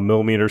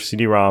 millimeter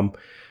CD-ROM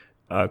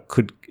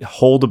could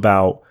hold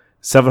about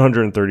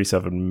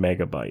 737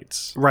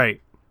 megabytes. Right.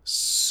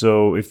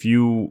 So if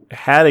you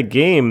had a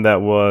game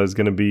that was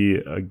going to be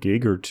a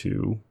gig or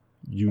two,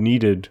 you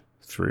needed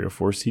 3 or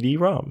 4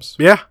 CD-ROMs.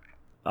 Yeah.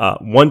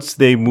 Once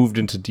they moved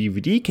into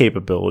DVD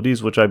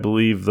capabilities, which I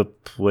believe the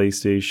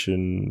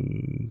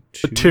PlayStation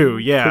 2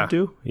 yeah. could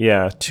do.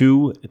 Yeah,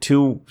 two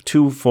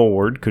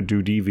forward could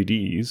do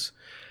DVDs.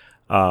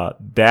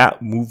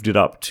 That moved it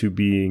up to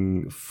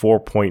being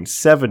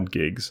 4.7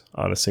 gigs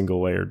on a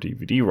single layer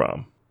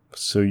DVD-ROM.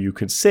 So you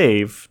could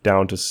save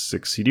down to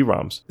 6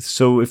 CD-ROMs.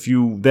 So if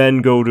you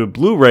then go to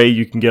Blu-ray,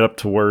 you can get up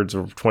to words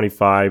of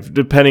 25,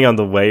 depending on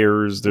the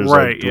layers. There's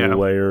like dual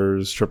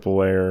layers, triple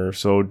layer.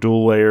 So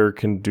dual layer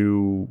can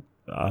do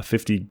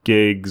 50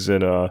 gigs,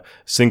 and a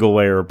single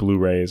layer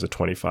Blu-ray is a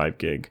 25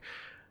 gig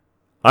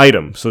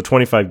item. So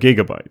 25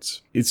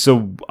 gigabytes.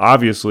 So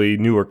obviously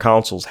newer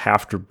consoles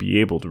have to be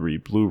able to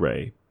read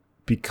Blu-ray.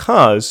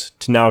 Because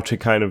to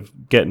kind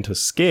of get into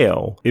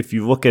scale, if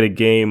you look at a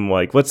game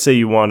like, let's say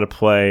you want to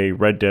play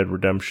Red Dead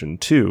Redemption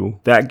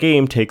 2, that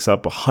game takes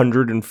up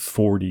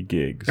 140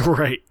 gigs.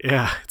 Right,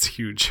 yeah, it's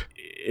huge.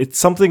 It's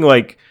something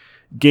like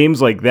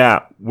games like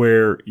that,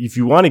 where if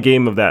you want a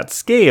game of that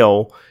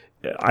scale,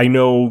 I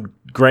know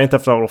Grand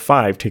Theft Auto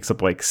 5 takes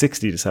up like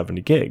 60 to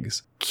 70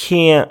 gigs.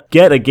 Can't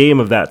get a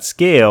game of that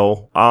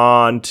scale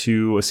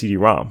onto a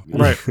CD-ROM.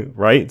 Right.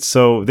 Right?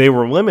 So they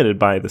were limited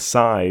by the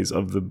size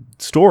of the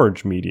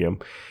storage medium,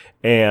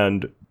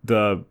 and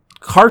the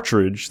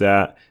cartridge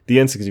that the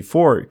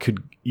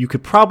N64 you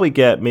could probably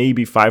get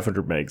maybe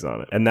 500 megs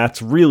on it. And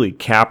that's really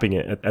capping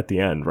it at the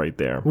end right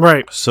there.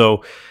 Right.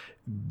 So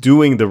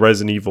doing the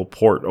Resident Evil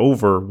port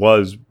over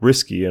was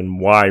risky,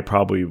 and why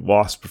probably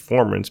lost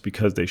performance,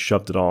 because they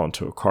shoved it all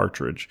into a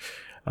cartridge.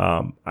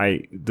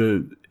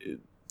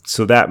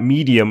 So that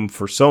medium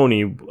for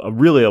Sony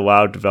really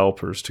allowed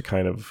developers to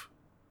kind of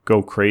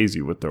go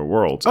crazy with their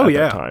worlds at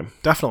that time.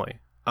 Definitely.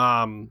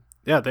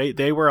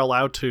 They were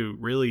allowed to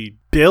really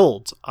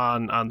build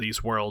on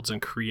these worlds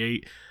and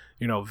create,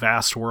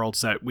 vast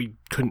worlds that we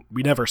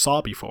never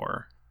saw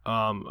before.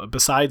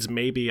 Besides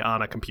maybe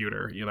on a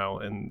computer,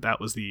 and that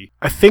was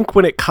I think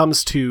when it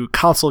comes to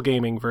console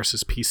gaming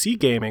versus PC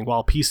gaming,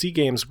 while PC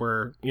games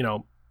were,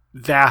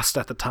 vast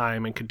at the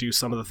time and could do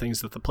some of the things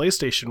that the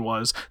PlayStation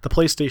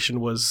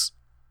was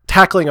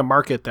tackling a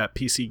market that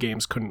PC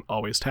games couldn't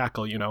always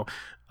tackle.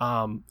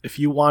 If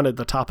you wanted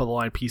the top of the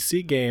line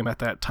PC game at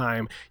that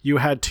time, you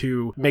had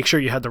to make sure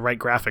you had the right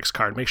graphics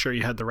card, make sure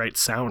you had the right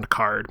sound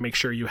card, make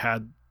sure you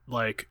had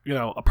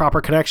a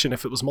proper connection.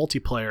 If it was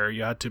multiplayer,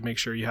 you had to make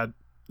sure you had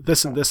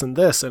this and this and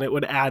this, and it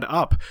would add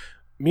up.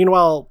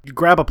 Meanwhile, you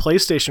grab a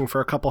PlayStation for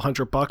a couple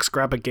 $100,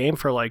 grab a game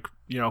for $40,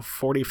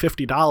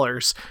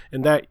 $50,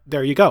 and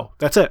there you go.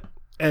 That's it.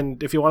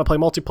 And if you want to play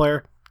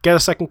multiplayer, get a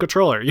second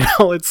controller.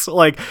 It's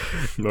like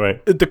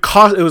right. The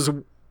cost. It was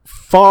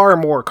far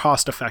more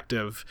cost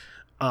effective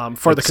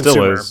for the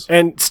consumer,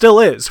 and still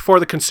is for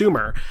the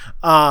consumer.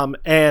 I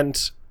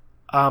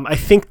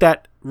think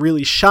that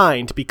really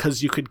shined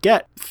because you could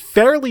get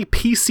fairly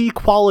PC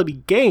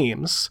quality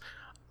games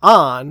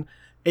on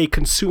a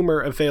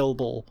consumer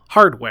available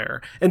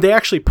hardware. And they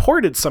actually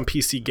ported some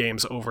PC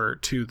games over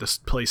to the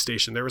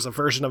PlayStation. There was a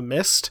version of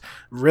Myst,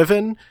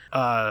 Riven,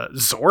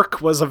 Zork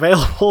was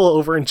available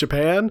over in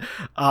Japan,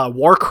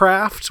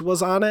 Warcraft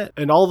was on it,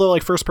 and all the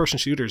first person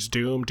shooters,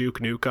 Doom, Duke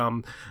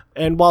Nukem.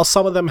 And while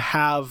some of them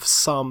have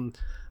some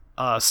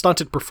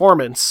stunted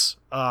performance,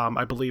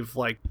 I believe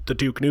the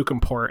Duke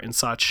Nukem port and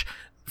such,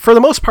 for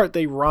the most part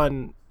they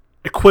run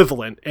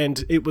equivalent,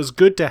 and it was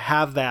good to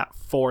have that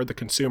for the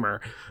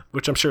consumer,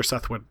 which I'm sure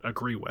Seth would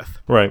agree with.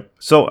 Right.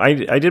 So I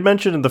did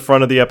mention in the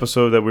front of the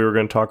episode that we were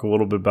going to talk a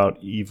little bit about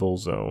Evil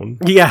Zone.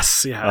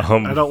 Yes, yeah.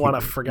 I don't want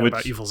to forget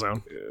about Evil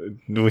Zone.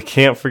 We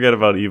can't forget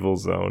about Evil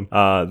Zone.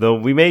 Though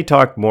we may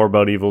talk more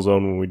about Evil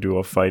Zone when we do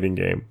a fighting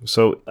game.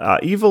 So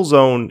Evil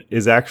Zone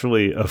is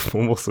actually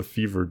almost a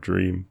fever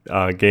dream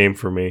game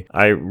for me.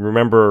 I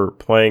remember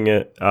playing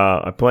it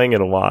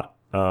a lot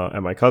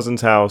at my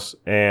cousin's house,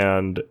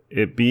 and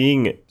it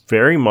being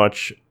very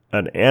much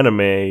an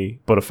anime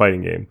but a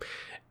fighting game.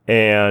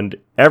 And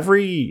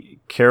every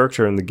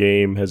character in the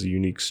game has a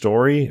unique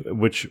story,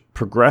 which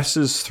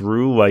progresses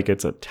through like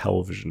it's a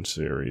television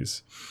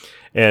series.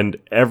 And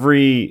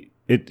with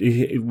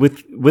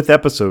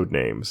episode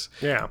names.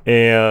 Yeah.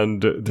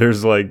 And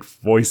there's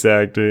voice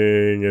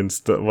acting and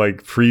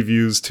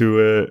previews to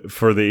it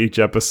for each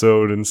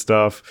episode and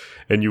stuff.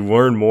 And you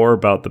learn more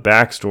about the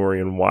backstory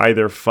and why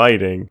they're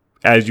fighting.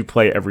 as you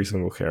play every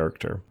single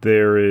character.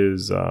 There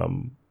is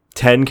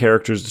 10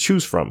 characters to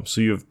choose from.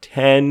 So you have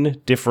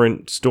 10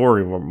 different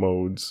story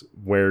modes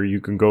where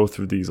you can go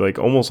through these like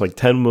almost like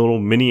 10 little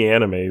mini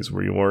animes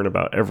where you learn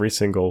about every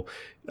single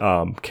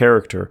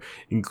character,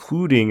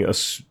 including a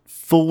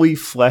fully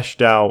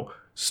fleshed out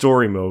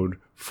story mode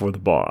for the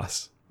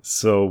boss.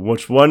 So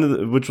which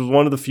was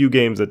one of the few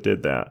games that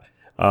did that.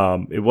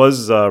 It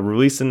was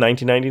released in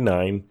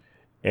 1999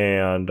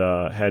 and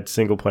had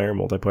single player and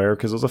multiplayer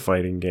because it was a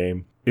fighting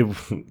game.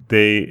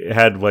 They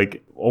had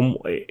like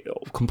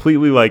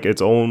completely like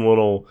its own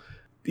little,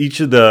 it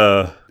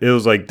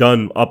was like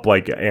done up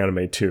like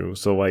anime too.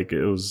 So like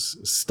it was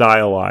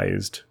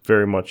stylized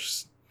very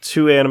much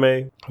to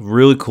anime.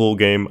 Really cool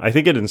game. I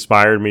think it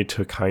inspired me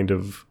to kind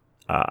of,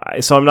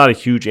 so I'm not a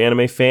huge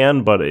anime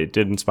fan, but it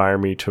did inspire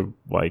me to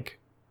like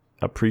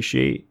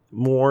appreciate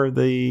more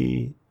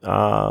the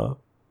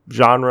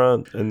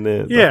genre and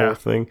the whole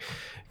thing.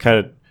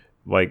 Kind of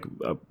like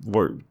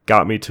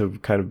got me to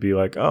kind of be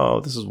like,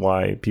 oh, this is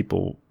why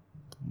people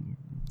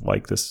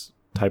like this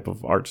type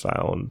of art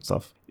style and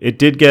stuff. It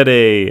did get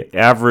a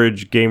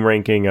average game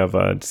ranking of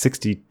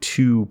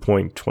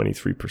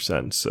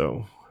 62.23%.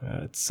 So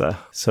it's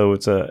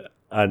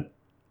an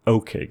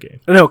okay game.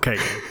 An okay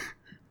game.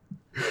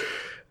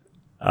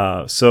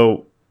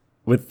 So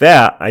with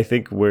that, I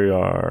think we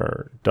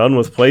are done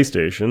with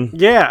PlayStation.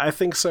 Yeah, I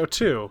think so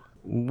too.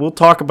 We'll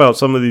talk about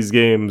some of these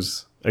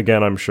games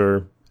again, I'm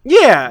sure.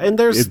 Yeah, and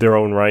there's their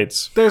own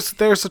rights. There's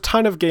a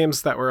ton of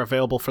games that were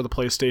available for the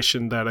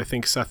PlayStation that I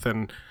think Seth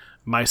and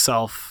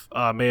myself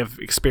may have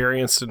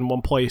experienced in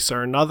one place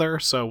or another.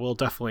 So we'll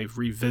definitely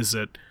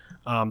revisit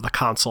the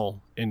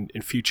console in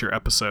future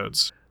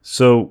episodes.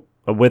 So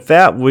with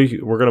that, we're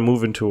going to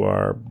move into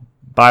our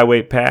buy,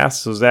 wait,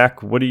 pass. So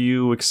Zach, what are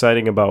you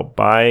exciting about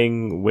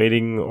buying,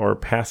 waiting, or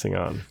passing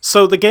on?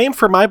 So the game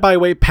for my buy,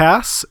 wait,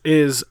 pass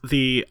is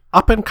the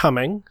up and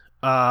coming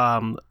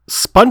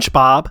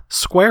SpongeBob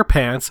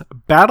SquarePants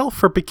Battle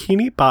for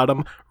Bikini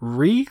Bottom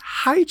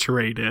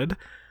Rehydrated,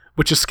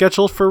 which is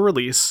scheduled for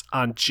release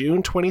on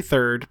June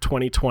 23rd,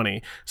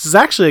 2020. This is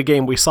actually a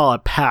game we saw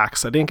at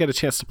PAX. I didn't get a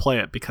chance to play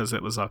it because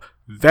it was a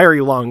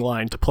very long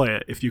line to play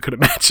it, if you could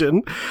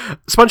imagine.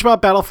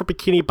 SpongeBob Battle for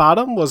Bikini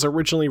Bottom was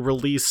originally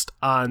released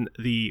on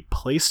the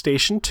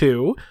PlayStation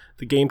 2,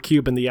 the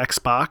GameCube, and the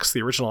Xbox,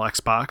 the original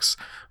Xbox,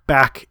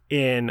 back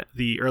in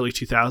the early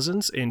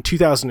 2000s. In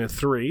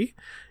 2003,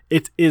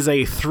 it is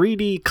a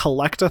 3D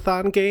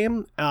collectathon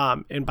game,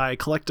 and by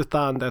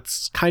collectathon,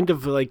 that's kind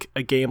of like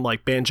a game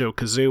like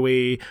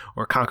Banjo-Kazooie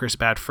or Conker's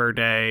Bad Fur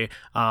Day.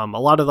 A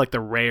lot of like the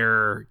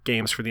rare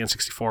games for the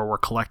N64 were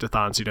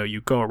collectathons. You know,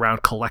 you go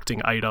around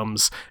collecting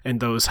items,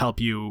 and those help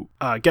you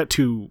get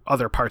to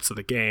other parts of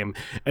the game,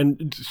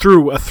 and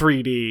through a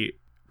 3D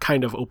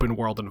kind of open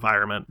world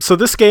environment. So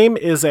this game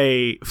is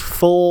a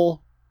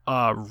full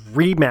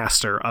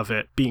remaster of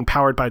it, being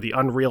powered by the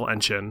Unreal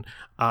Engine,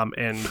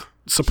 and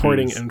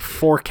supporting in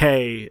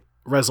 4K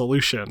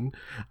resolution.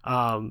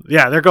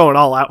 They're going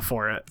all out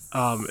for it.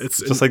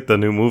 It's just like the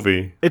new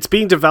movie. It's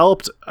being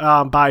developed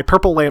by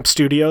Purple Lamp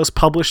Studios,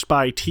 published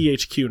by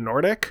THQ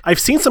Nordic. I've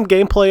seen some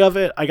gameplay of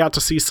it. I got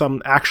to see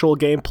some actual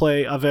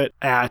gameplay of it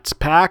at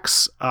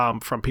PAX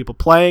from people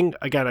playing.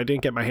 Again, I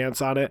didn't get my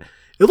hands on it.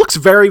 It looks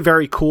very,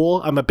 very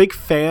cool. I'm a big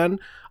fan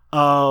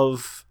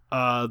of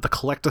the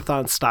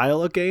collectathon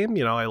style of game.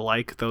 You know, I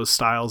like those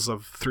styles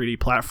of 3D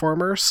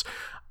platformers.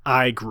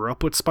 I grew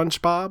up with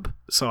SpongeBob,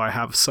 so I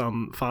have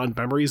some fond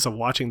memories of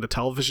watching the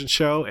television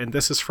show, and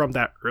this is from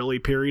that early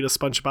period of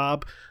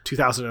SpongeBob.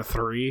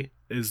 2003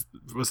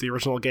 was the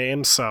original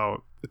game,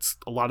 so it's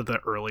a lot of the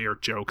earlier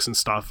jokes and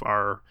stuff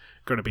are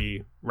going to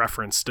be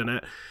referenced in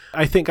it.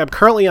 I think I'm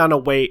currently on a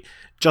wait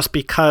just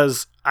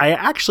because I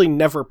actually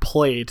never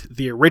played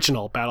the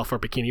original Battle for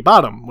Bikini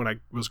Bottom when I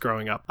was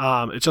growing up.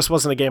 It just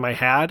wasn't a game I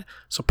had.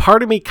 So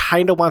part of me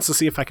kind of wants to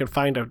see if I can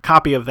find a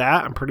copy of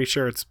that. I'm pretty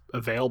sure it's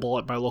available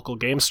at my local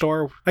game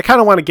store. I kind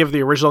of want to give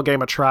the original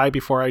game a try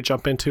before I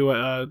jump into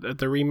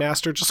the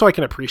remaster, just so I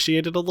can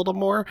appreciate it a little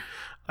more.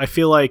 I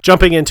feel like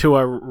jumping into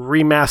a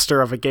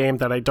remaster of a game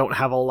that I don't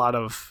have a lot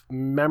of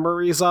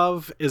memories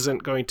of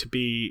isn't going to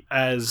be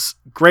as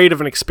great of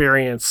an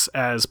experience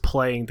as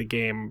playing the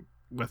game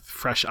with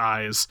fresh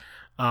eyes.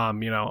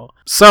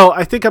 So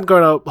I think I'm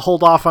going to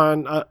hold off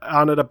on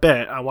it a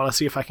bit. I want to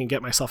see if I can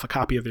get myself a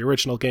copy of the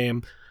original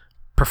game,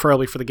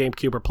 preferably for the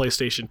GameCube or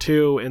PlayStation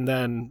 2, and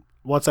then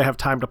once I have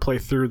time to play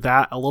through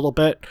that a little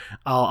bit,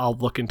 I'll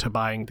look into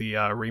buying the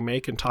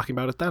remake and talking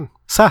about it then.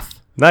 Seth,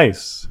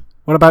 nice.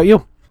 What about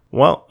you?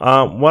 Well,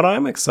 what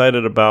I'm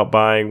excited about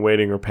buying,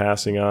 waiting, or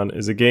passing on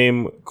is a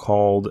game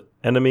called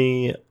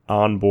Enemy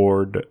on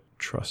Board,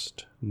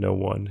 Trust No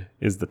One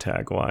is the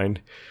tagline.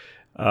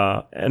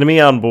 Enemy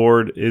on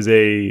Board is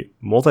a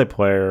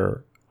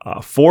multiplayer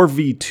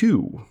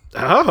 4v2.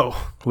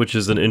 Oh. Which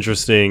is an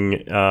interesting,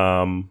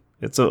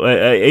 it's a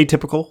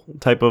atypical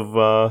type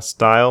of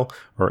style,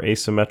 or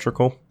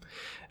asymmetrical.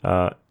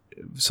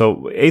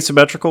 So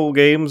asymmetrical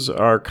games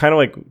are kind of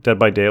like Dead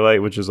by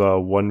Daylight, which is a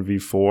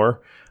 1v4.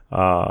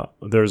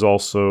 There's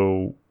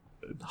also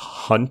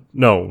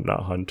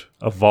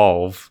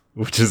Evolve,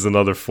 which is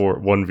another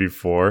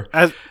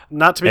 1v4.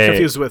 Not to be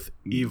confused with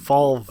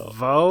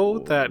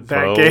Evolvo, that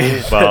game.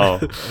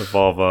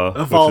 Evolva,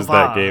 which is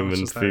that game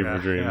in Fever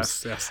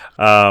Dreams. Yes.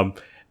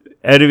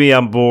 Enemy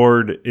on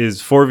board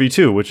is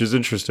 4v2, which is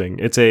interesting.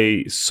 It's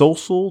a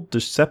social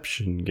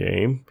deception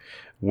game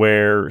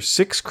where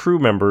 6 crew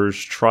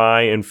members try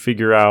and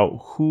figure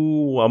out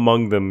who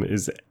among them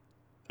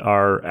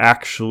are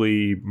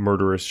actually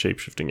murderous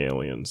shapeshifting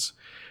aliens.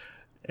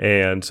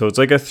 And so it's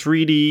like a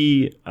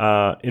 3D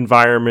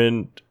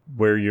environment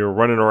where you're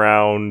running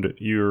around,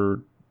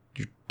 you're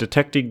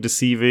detecting,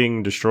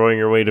 deceiving, destroying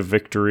your way to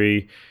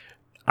victory.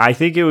 I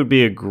think it would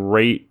be a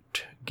great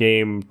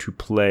game to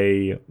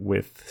play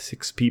with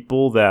 6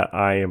 people that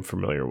I am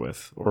familiar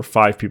with, or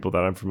 5 people that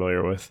I'm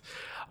familiar with.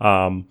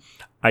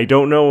 I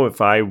don't know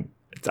if I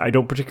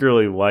don't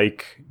particularly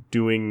like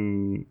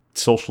doing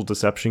social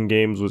deception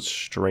games with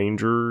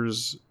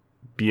strangers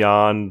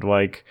beyond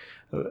like,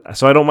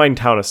 so I don't mind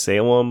Town of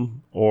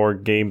Salem or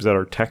games that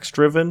are text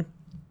driven,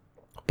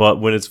 but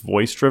when it's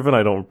voice driven,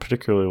 I don't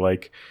particularly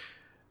like.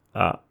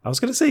 I was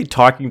gonna say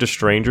talking to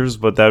strangers,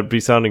 but that would be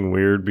sounding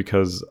weird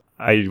because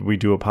we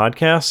do a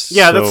podcast.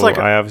 Yeah, that's like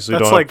I obviously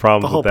don't have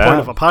problems with that. The whole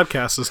point of a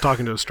podcast is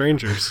talking to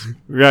strangers,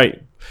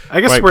 right? I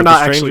guess we're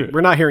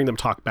not hearing them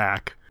talk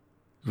back,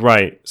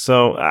 right?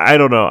 So I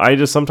don't know. I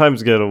just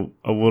sometimes get a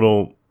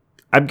little.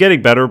 I'm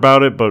getting better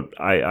about it, but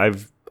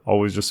I've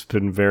always just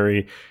been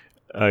very.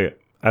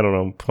 I don't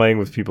know, playing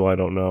with people I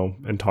don't know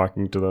and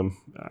talking to them.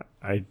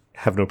 I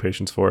have no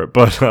patience for it,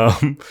 but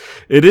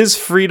it is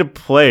free to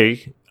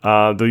play.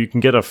 Though you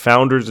can get a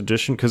Founders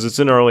Edition because it's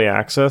in early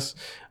access.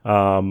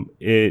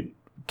 It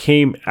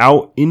came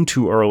out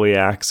into early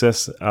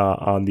access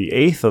on the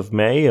 8th of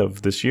May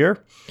of this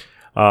year.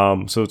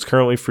 So it's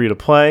currently free to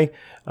play.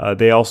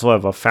 They also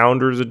have a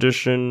Founders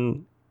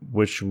Edition,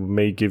 which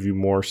may give you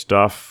more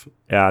stuff.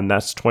 And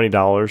that's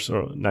 $20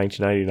 or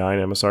 $19.99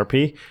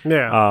 MSRP.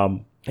 Yeah.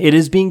 It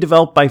is being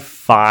developed by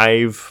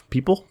 5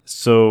 people,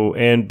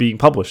 and being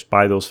published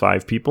by those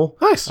 5 people.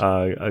 Nice.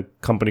 A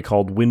company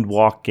called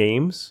Windwalk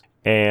Games.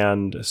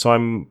 And so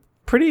I'm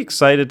pretty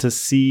excited to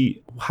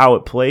see how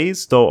it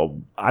plays,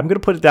 though I'm going to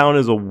put it down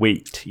as a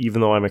wait, even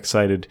though I'm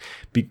excited,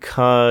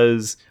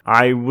 because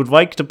I would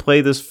like to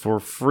play this for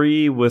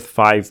free with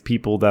 5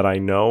 people that I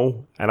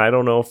know. And I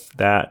don't know if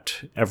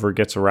that ever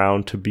gets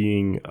around to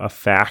being a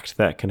fact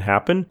that can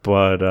happen.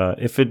 But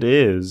if it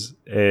is,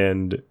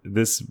 and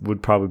this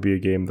would probably be a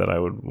game that I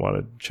would want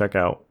to check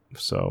out.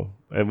 So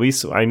at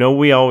least I know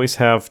we always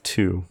have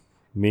 2,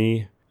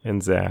 me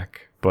and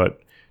Zach, but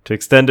to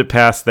extend it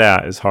past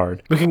that is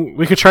hard.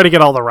 We could try to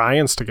get all the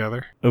Ryans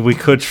together. We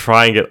could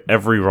try and get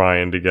every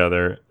Ryan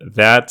together.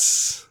 That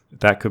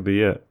could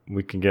be it.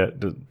 We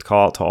can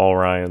call out to all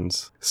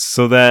Ryans.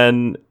 So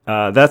then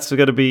that's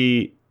going to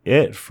be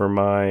it for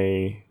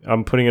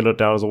I'm putting it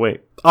down as a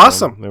wait.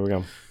 Awesome. There we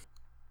go.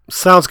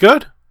 Sounds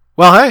good.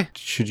 Well, hey.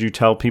 Should you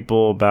tell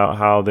people about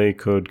how they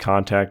could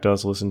contact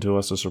us, listen to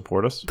us, or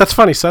support us? That's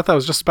funny, Seth. I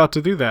was just about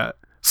to do that.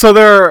 So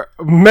there are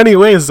many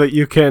ways that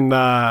you can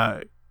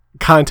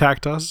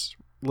contact us,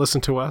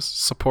 listen to us,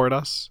 support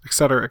us,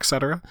 etc.,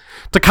 etc.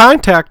 To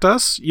contact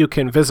us, you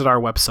can visit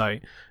our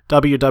website,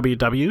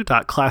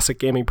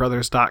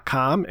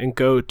 www.classicgamingbrothers.com, and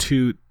go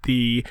to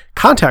the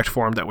contact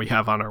form that we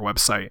have on our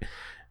website.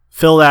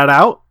 Fill that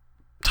out,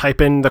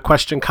 type in the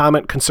question,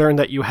 comment, concern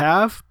that you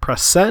have,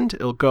 press send.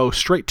 It'll go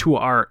straight to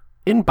our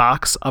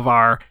inbox of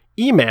our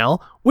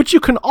email, which you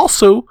can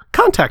also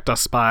contact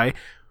us by,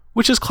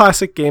 which is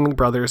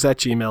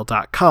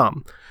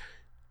classicgamingbrothers@gmail.com.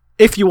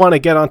 If you want to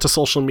get onto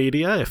social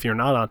media, if you're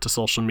not onto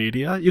social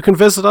media, you can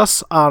visit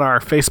us on our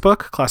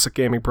Facebook, Classic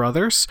Gaming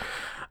Brothers.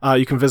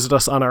 You can visit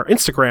us on our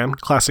Instagram,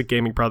 Classic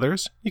Gaming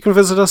Brothers. You can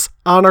visit us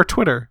on our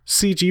Twitter,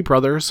 CG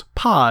Brothers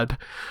Pod.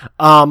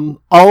 All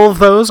of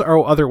those are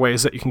other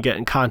ways that you can get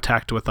in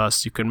contact with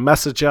us. You can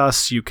message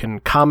us, you can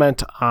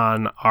comment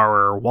on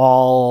our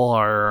wall,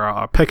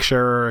 our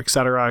picture,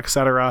 etc.,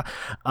 etc.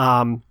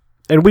 And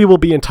we will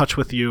be in touch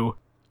with you.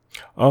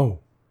 Oh,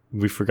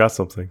 we forgot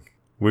something.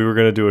 We were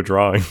going to do a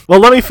drawing. Well,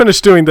 let me finish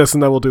doing this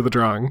and then we'll do the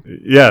drawing.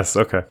 Yes,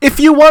 okay.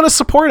 If you want to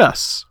support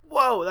us,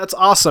 whoa, that's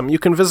awesome. You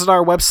can visit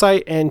our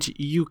website and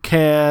you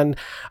can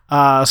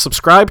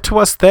subscribe to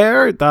us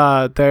there.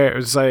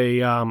 There's a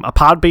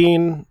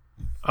Podbean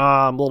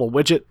little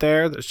widget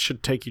there that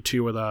should take you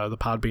to the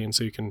Podbean,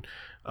 so you can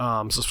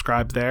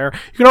subscribe there.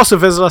 You can also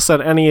visit us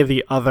at any of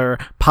the other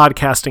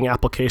podcasting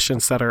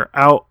applications that are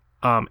out.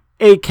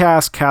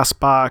 Acast,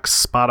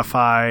 Castbox,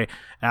 Spotify,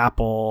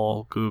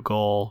 Apple,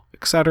 Google,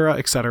 etc.,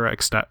 etc.,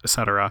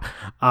 etc.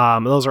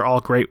 Those are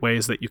all great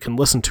ways that you can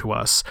listen to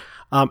us.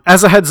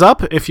 As a heads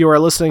up, if you are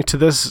listening to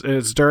this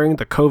is during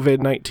the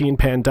COVID-19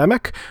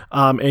 pandemic,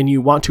 and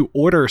you want to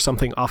order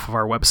something off of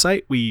our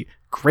website, we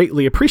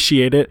greatly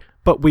appreciate it,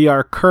 but we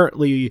are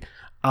currently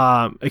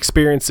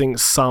experiencing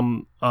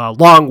some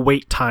long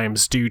wait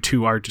times due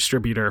to our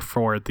distributor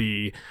for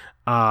the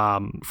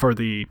for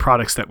the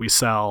products that we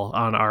sell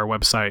on our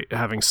website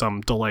having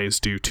some delays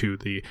due to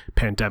the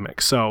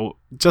pandemic. So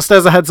just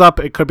as a heads up,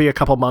 it could be a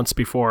couple months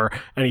before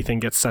anything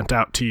gets sent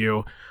out to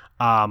you.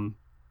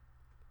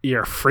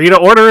 You're free to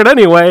order it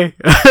anyway.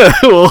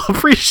 We'll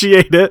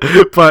appreciate it,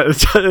 but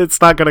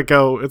it's not going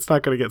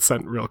to get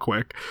sent real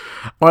quick.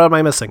 What am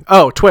I missing?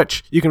 Oh,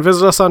 Twitch. You can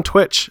visit us on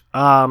Twitch,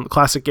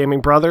 Classic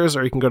Gaming Brothers,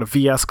 or you can go to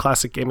VS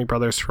Classic Gaming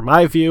Brothers for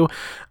my view.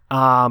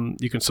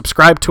 You can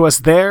subscribe to us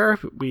there.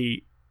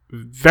 We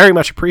very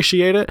much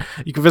appreciate it.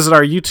 You can visit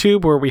our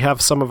YouTube where we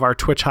have some of our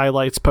Twitch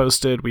highlights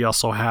posted. We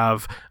also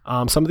have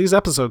some of these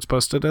episodes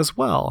posted as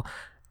well.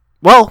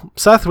 Well,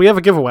 Seth, we have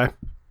a giveaway.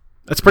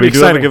 That's pretty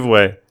exciting. We do have a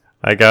giveaway.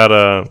 I got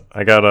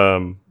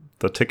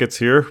the tickets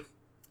here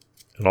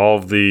and all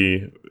of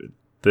the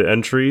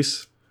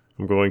entries.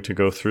 I'm going to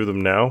go through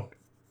them now.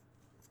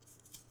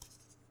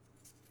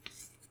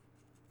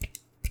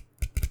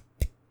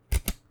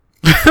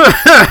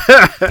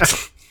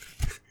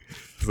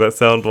 Does that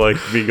sound like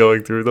me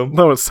going through them?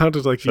 No, it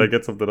sounded like Should I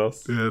get something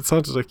else? Yeah, it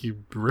sounded like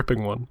you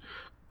ripping one.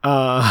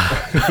 Hold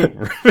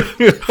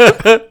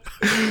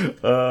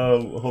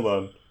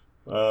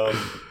on.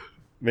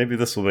 Maybe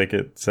this will make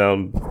it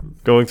sound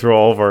going through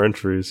all of our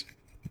entries.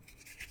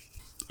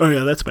 Oh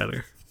yeah, that's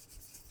better.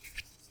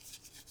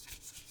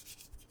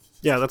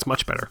 Yeah, that's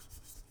much better.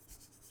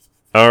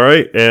 All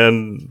right,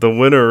 and the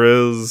winner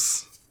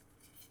is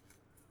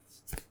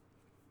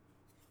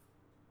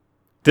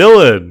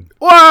Dylan.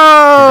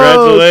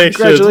 Whoa!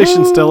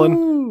 Congratulations, Woo!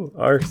 Dylan.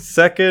 Our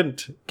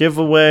second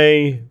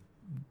giveaway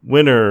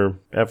winner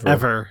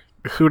ever.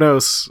 Who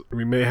knows?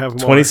 We may have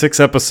more. 26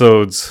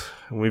 episodes.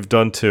 We've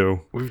done 2.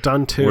 We've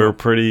done 2.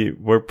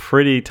 We're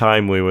pretty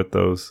timely with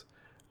those.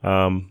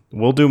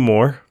 We'll do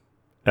more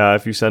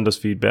if you send us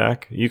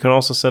feedback. You can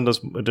also send us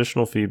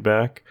additional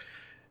feedback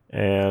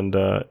and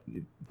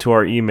to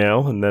our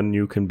email, and then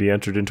you can be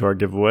entered into our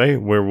giveaway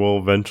where we'll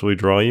eventually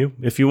draw you.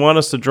 If you want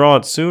us to draw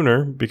it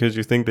sooner because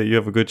you think that you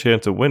have a good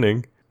chance of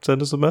winning,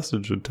 send us a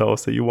message and tell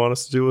us that you want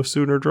us to do a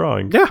sooner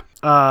drawing. Yeah.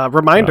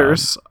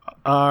 Reminders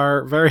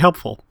are very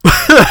helpful.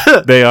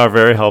 They are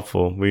very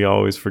helpful. We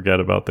always forget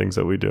about things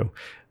that we do.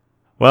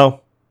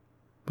 Well,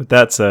 with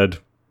that said,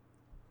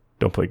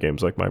 don't play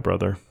games like my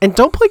brother. And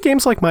don't play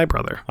games like my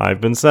brother.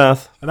 I've been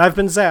Seth. And I've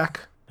been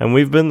Zach. And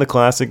we've been the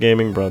Classic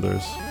Gaming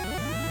Brothers.